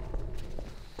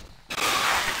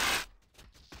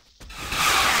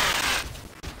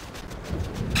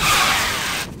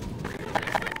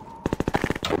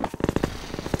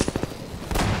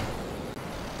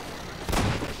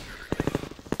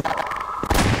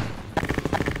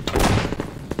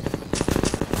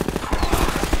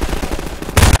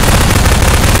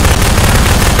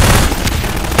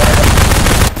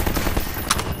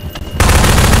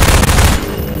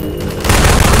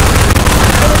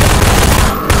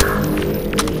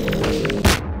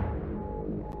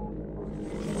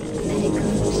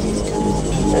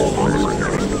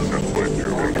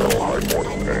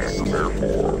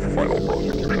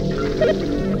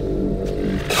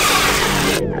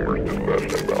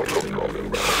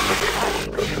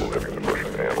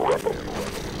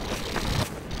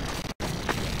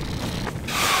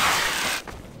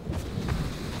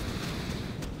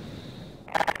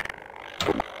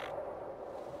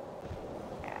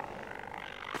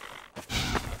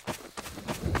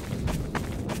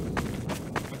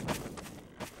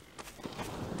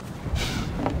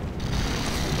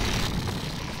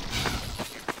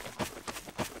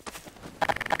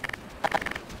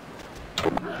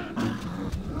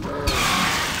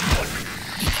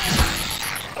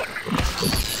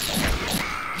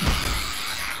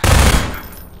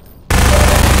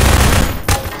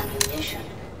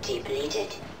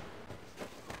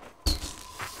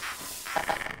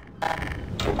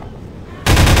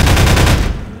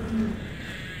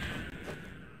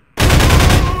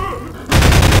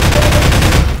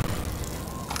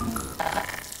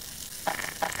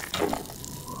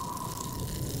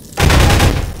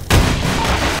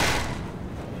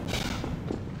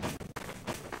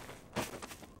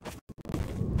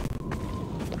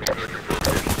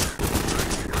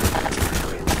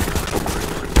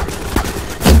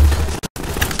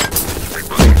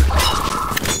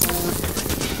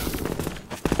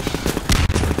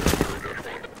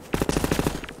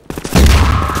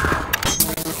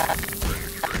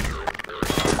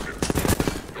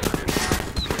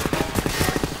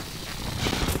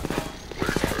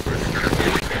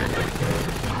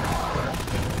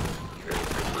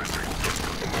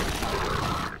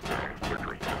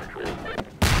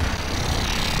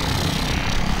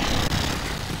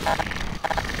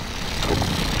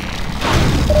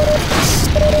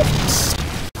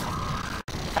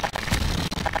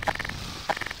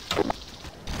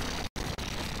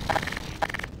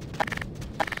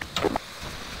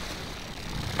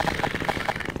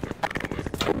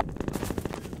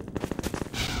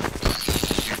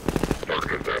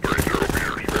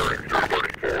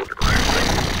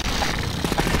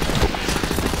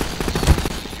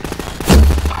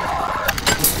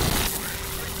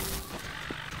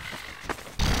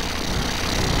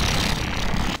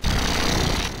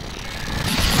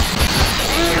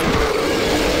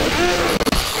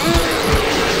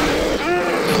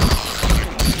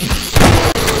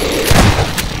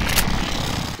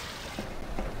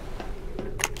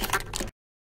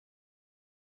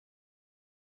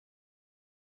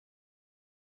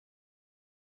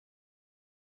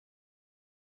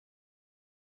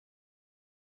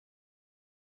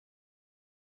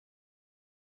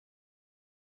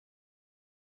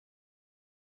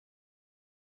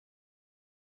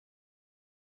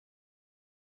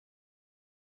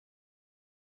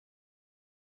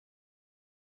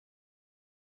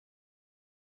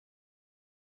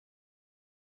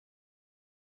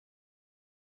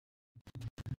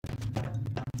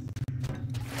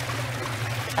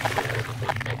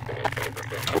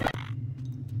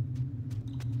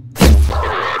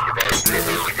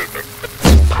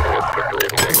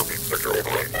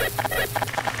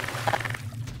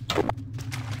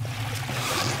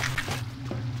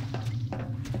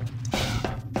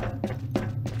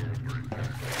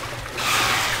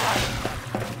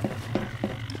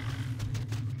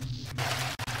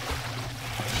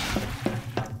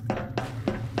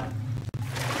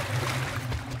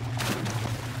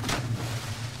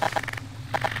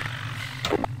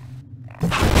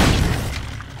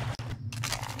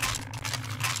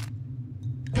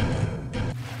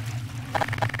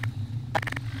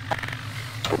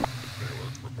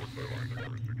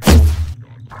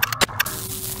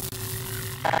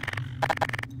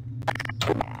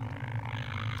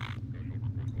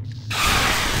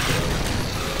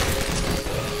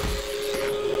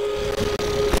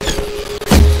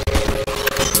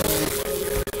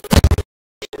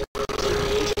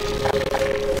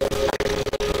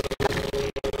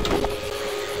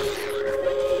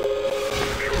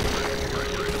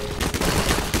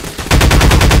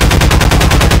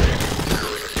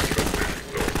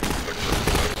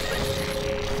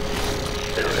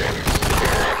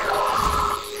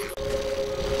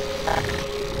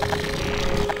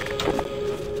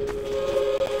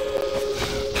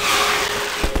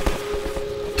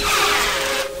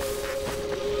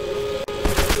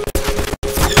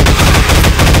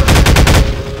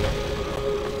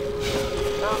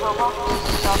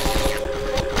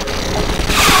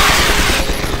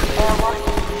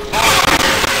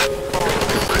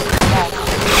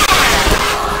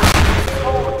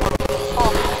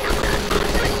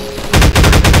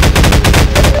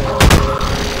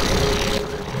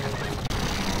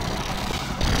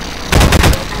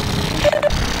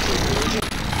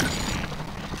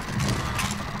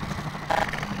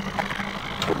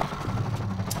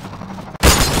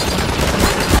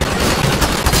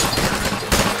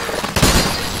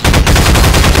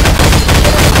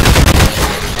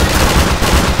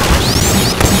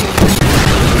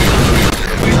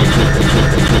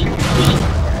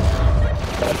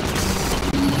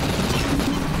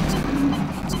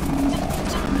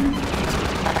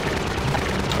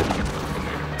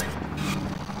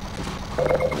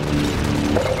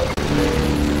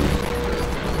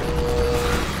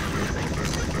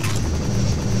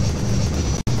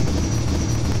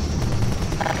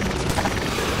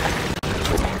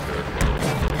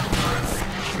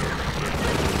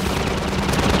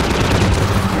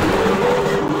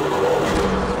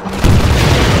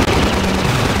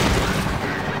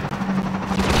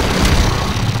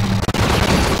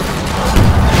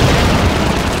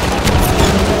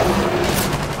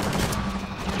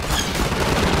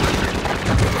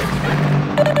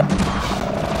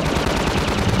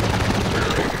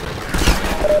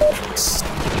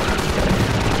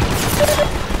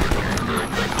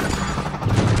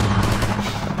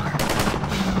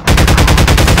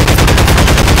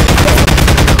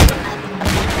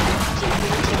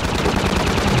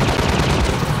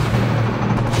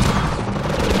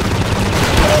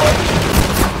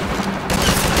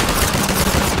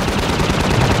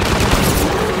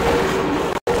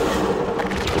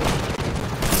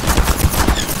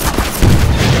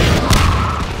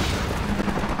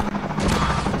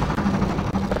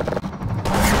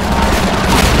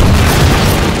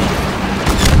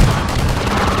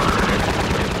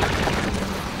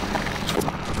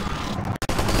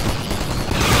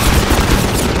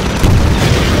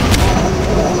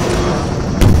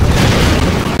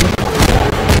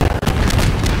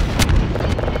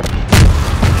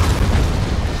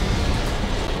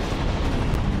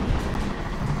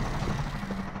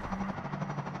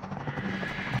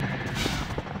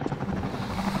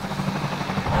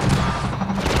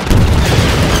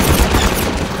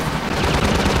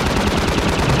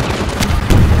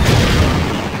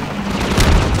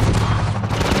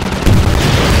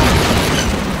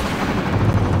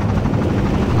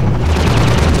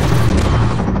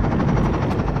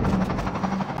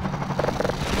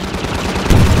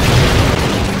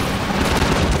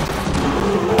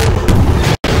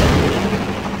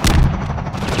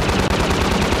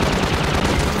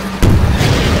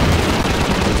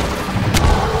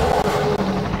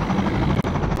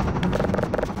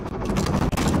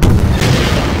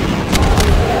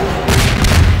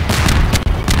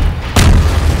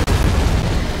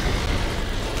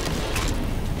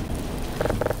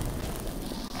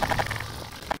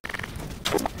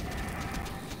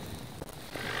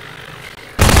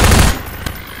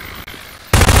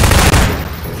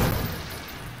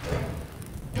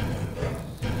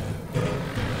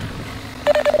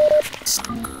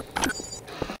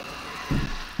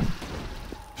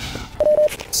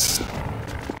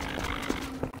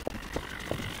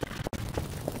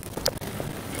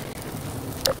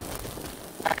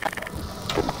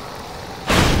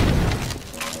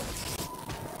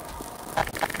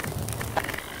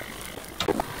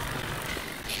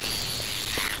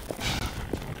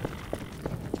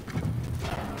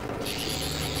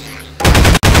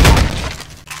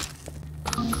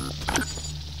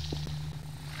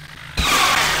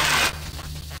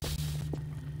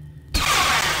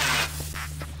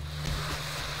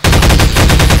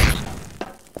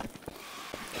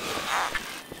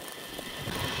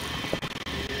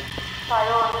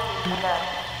 Priority alert.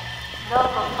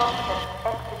 Local process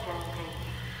oxygen breach.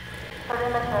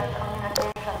 Perimeter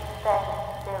communication status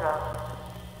 0.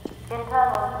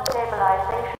 Internal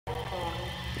stabilization team.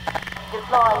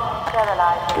 Deploy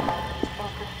sterilizers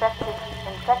into septic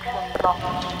infection block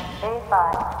A5,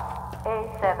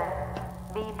 A7,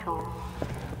 B2.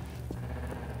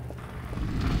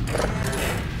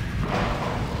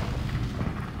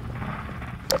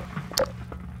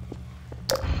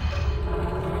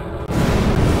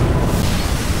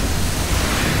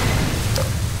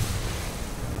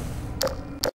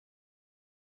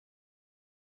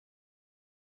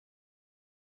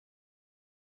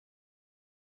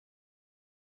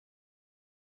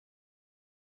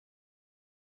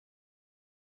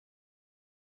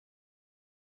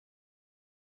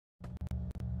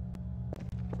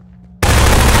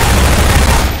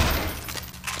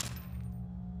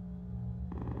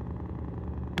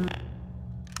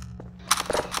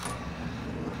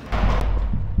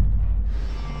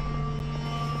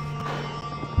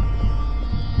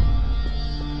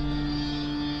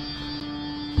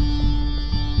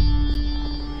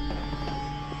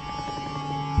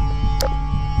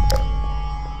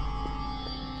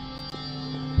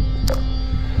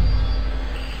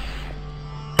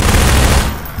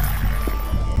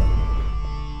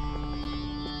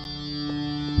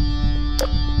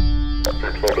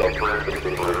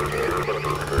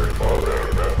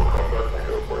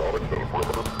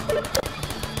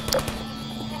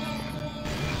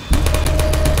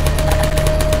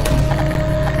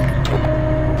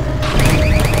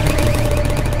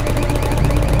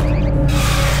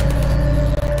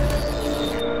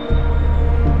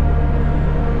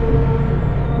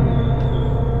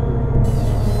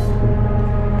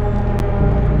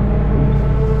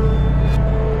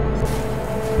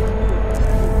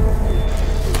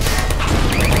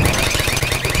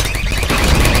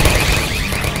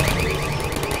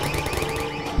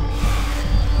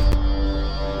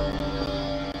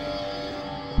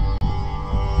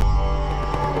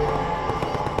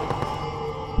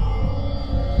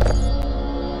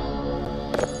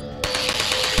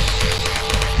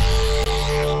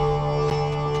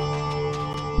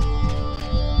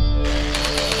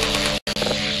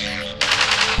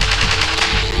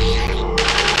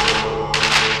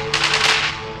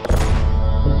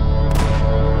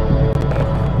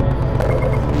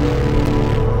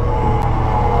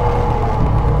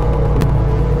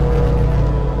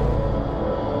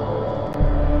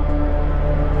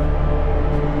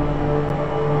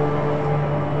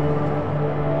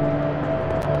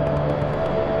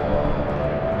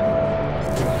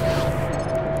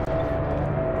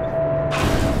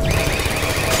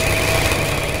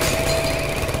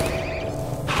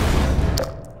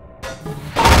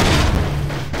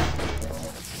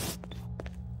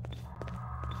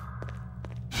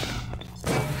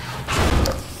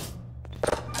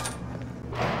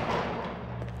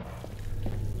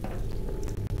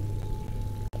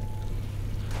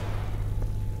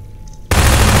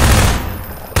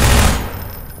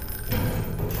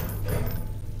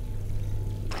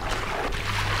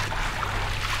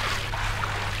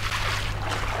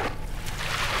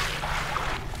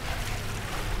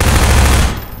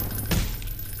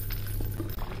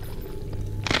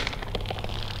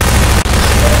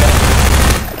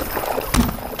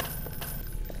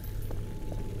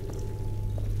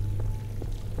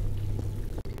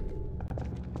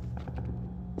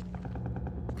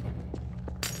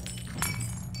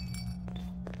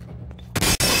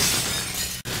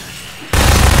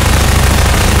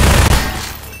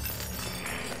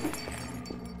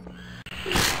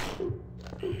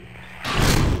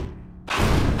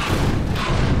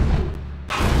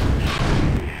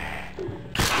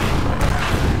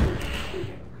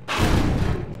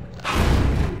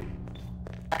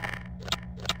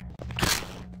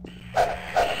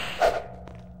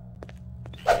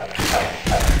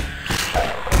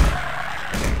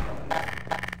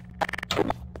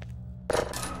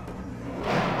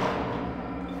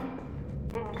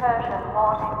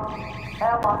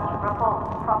 Airwatch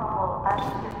report probable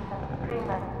anti-system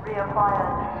Freeman reacquired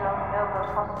zone Nova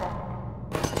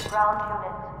prospect. Ground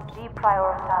units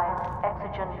deprioritize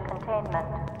exigent containment.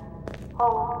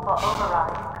 Hold for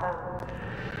override code.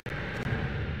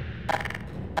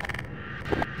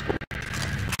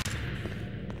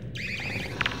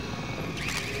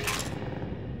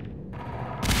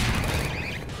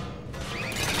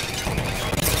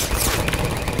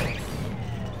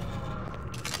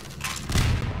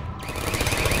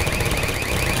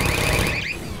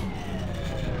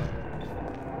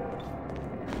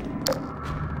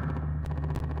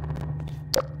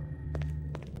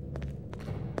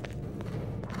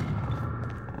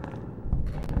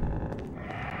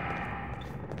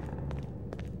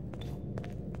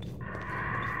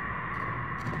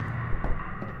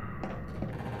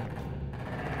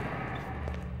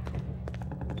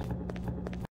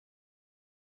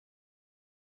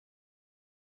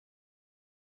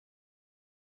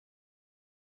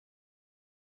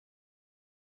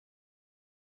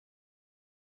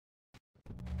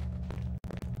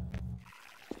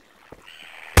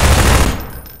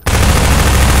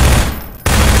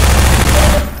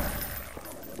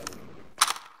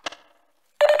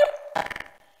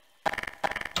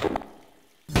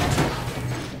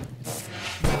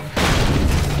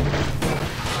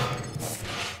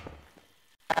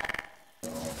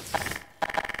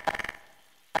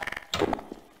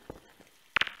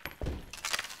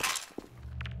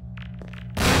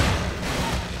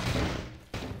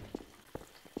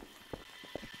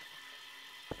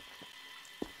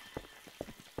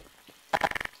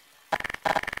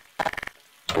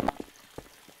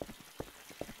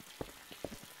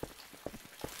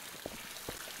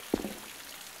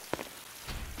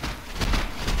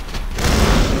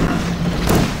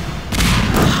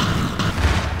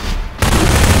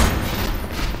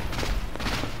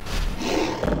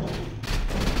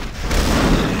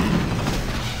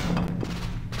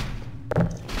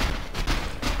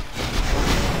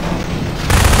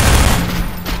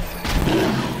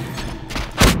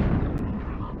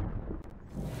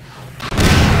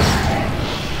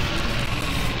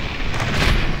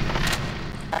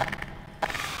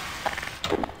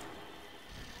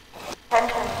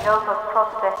 Nova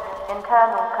Prospect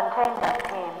internal containment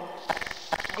team.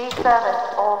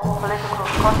 Deservice all political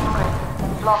conscripts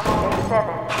in Block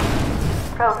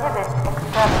A7. Prohibit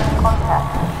external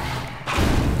contact.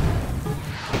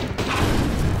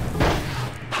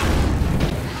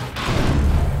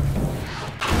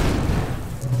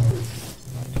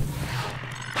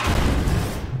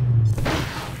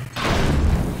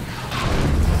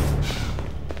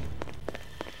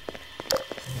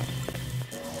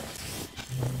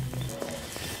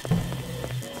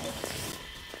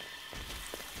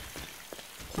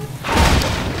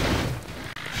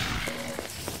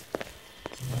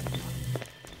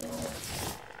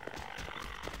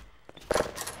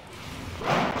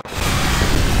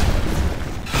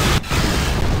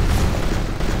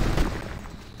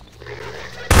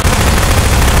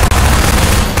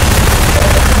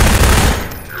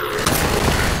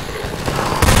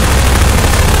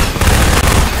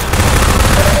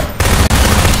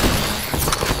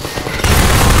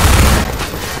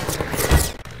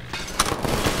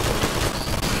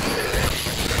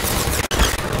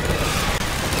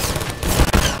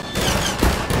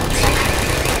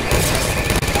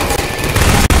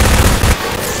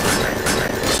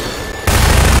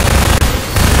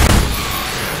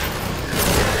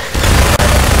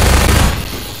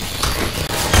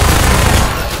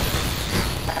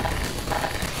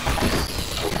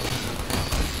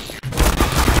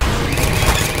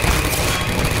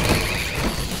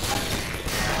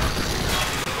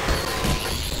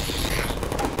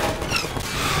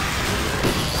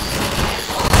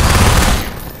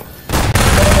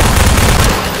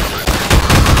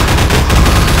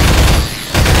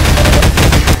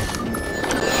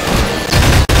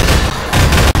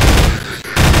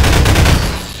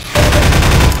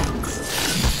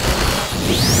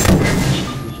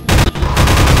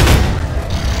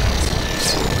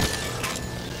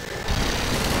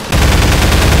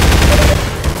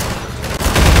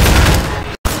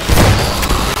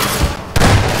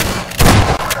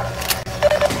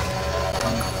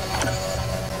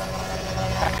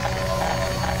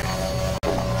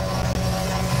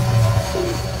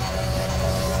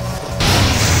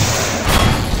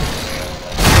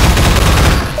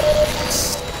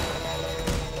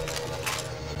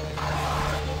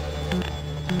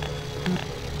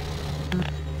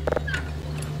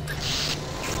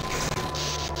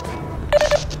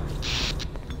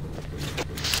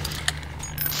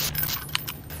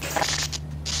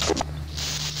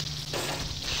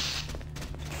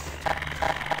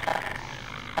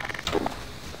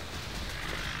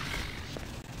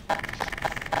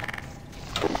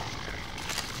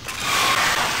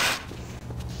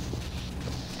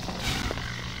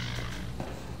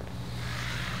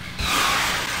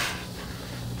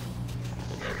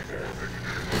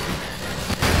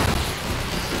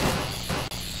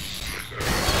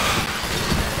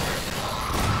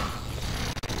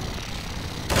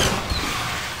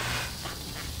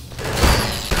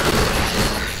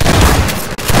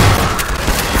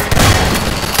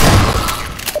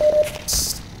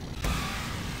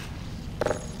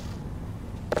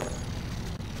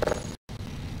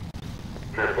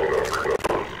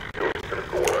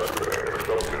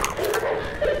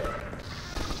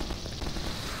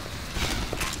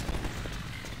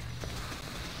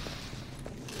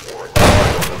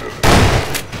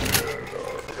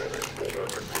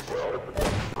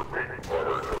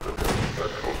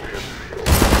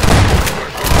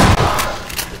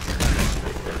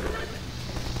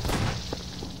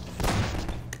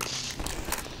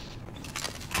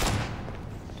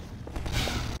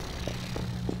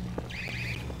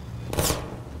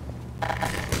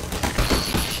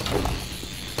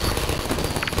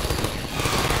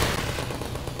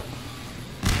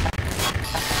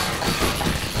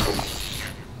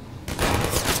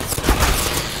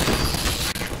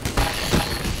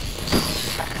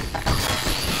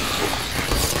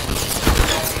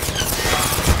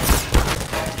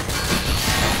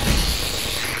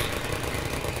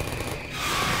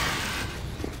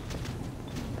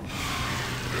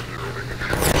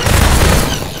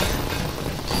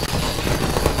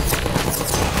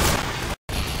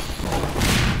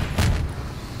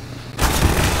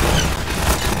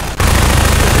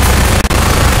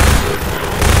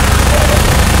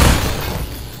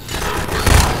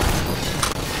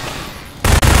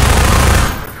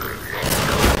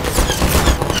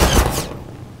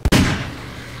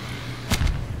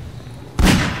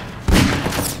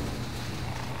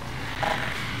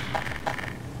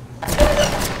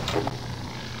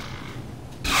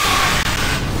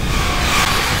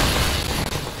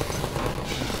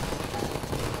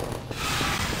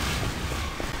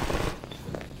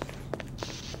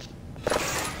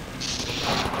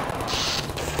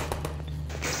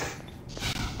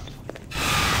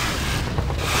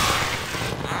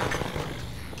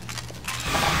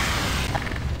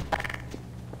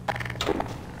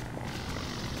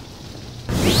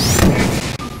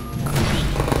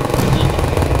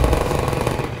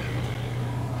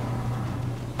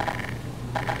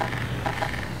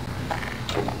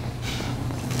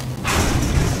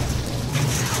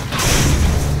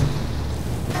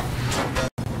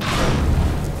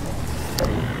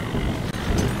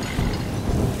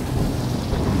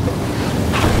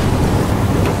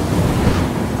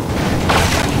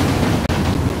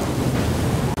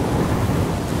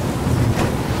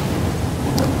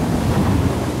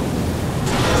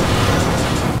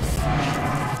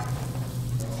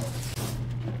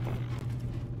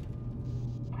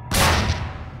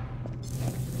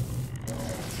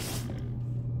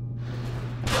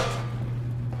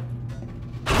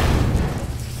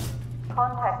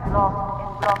 Contact lost in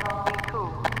Block B2.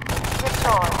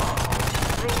 Deploy.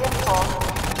 Reinforce.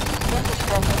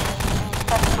 Intercept in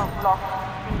Central Block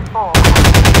B4.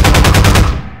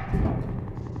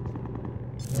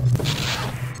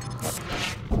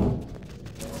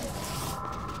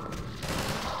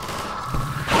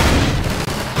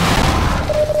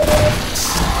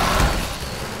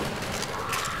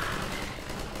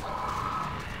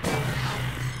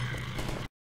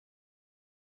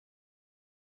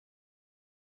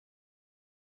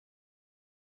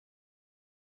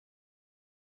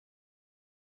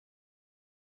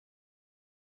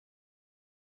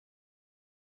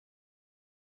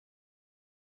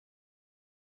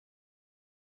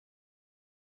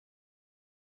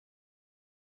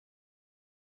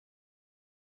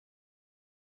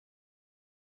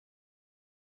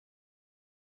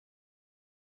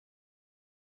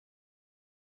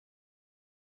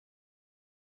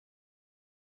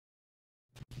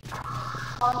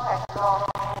 Contact lost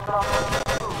in Block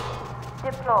B2.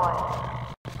 Deploy.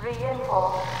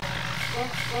 Reinforce.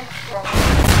 Intercept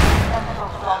Central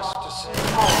Block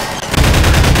B4.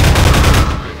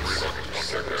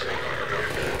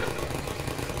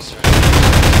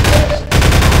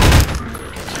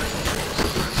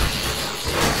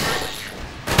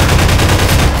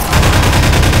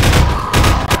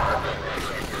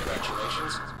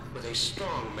 Congratulations, with a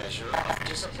strong measure of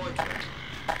disappointment.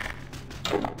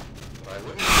 I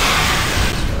wouldn't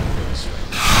pass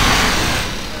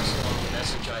along the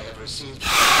message I have received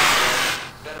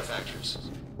from benefactors.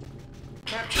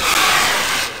 Capture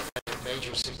of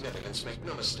major significance, make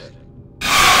no mistake.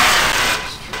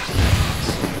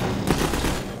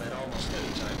 At almost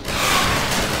any time.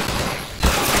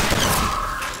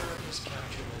 This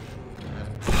capture will prove to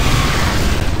have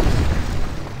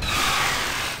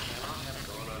cannot have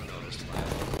gone unnoticed by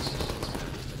all the systems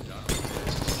members that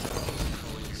documents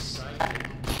coincided.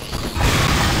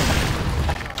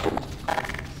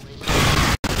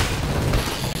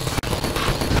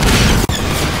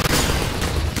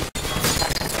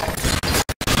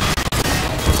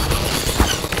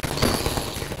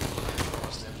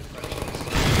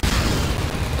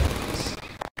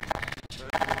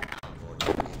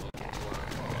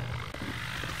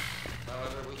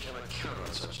 However, we cannot count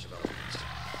on such developments.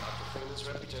 Dr. Freeman's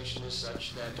reputation is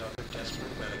such that other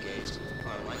desperate renegades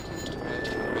are likely to grant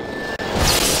him relief.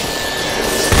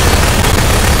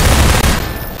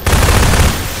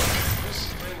 This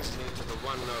brings me to the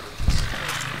one note of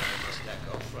disappointment I must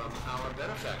echo from our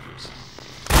benefactors.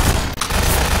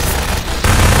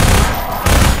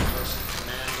 First in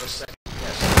command was second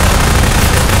guessed.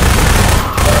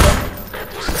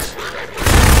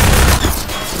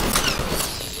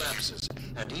 Lapses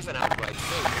and even outright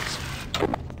failures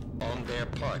on their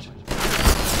part. I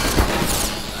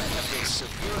have been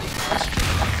severely questioned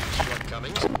about these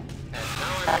shortcomings, and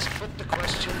now I must put the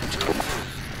question to you.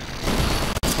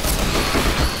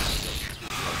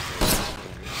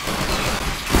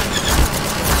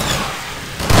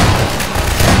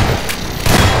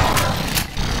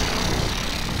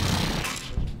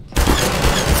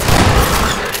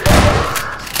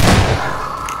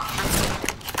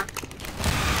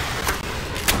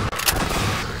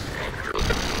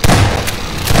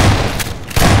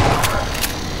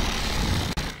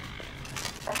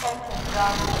 Attention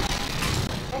drivers.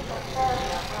 Mission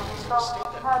failure will result in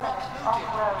permanent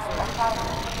off-road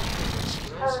assignment.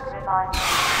 Code reminder.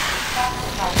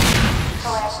 Sacrifice.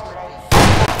 Coagulate.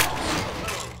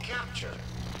 Capture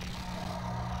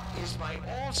is by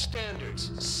all standards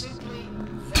simply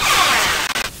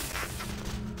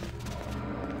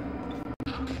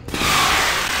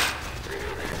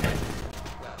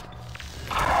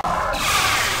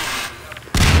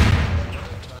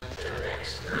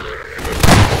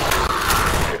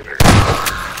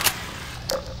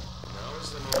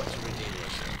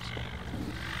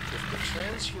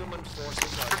transhuman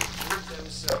forces are to prove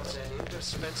themselves an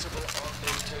indispensable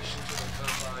augmentation to the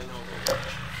Combine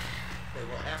Overwatch. They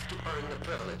will have to earn the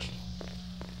privilege.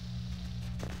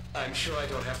 I'm sure I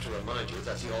don't have to remind you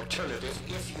that the alternative,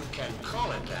 if you can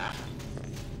call it that,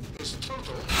 is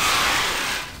total.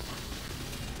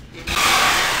 It is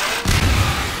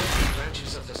the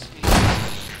branches of the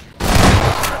species.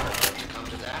 To come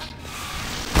to that,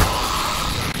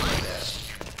 my best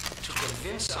to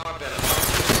convince our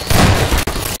benefactors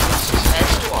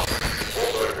has to offer.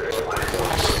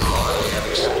 I have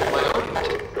accepted my argument,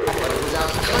 but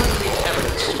without concrete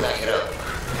evidence to back it up.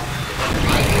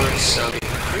 My words sound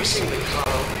increasingly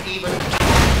hollow even to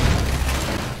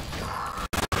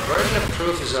the burden of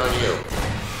proof is on you,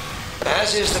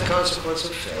 as is the consequence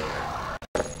of failure.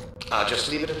 I'll just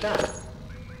leave it at that.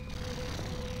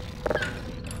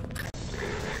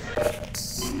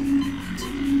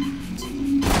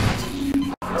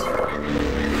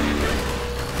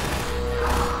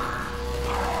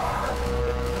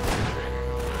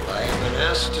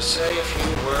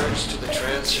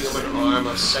 arm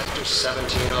of Sector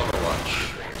 17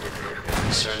 Overwatch.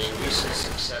 Concerning recent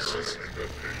successes.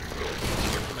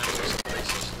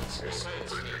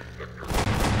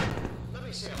 Let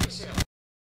me see.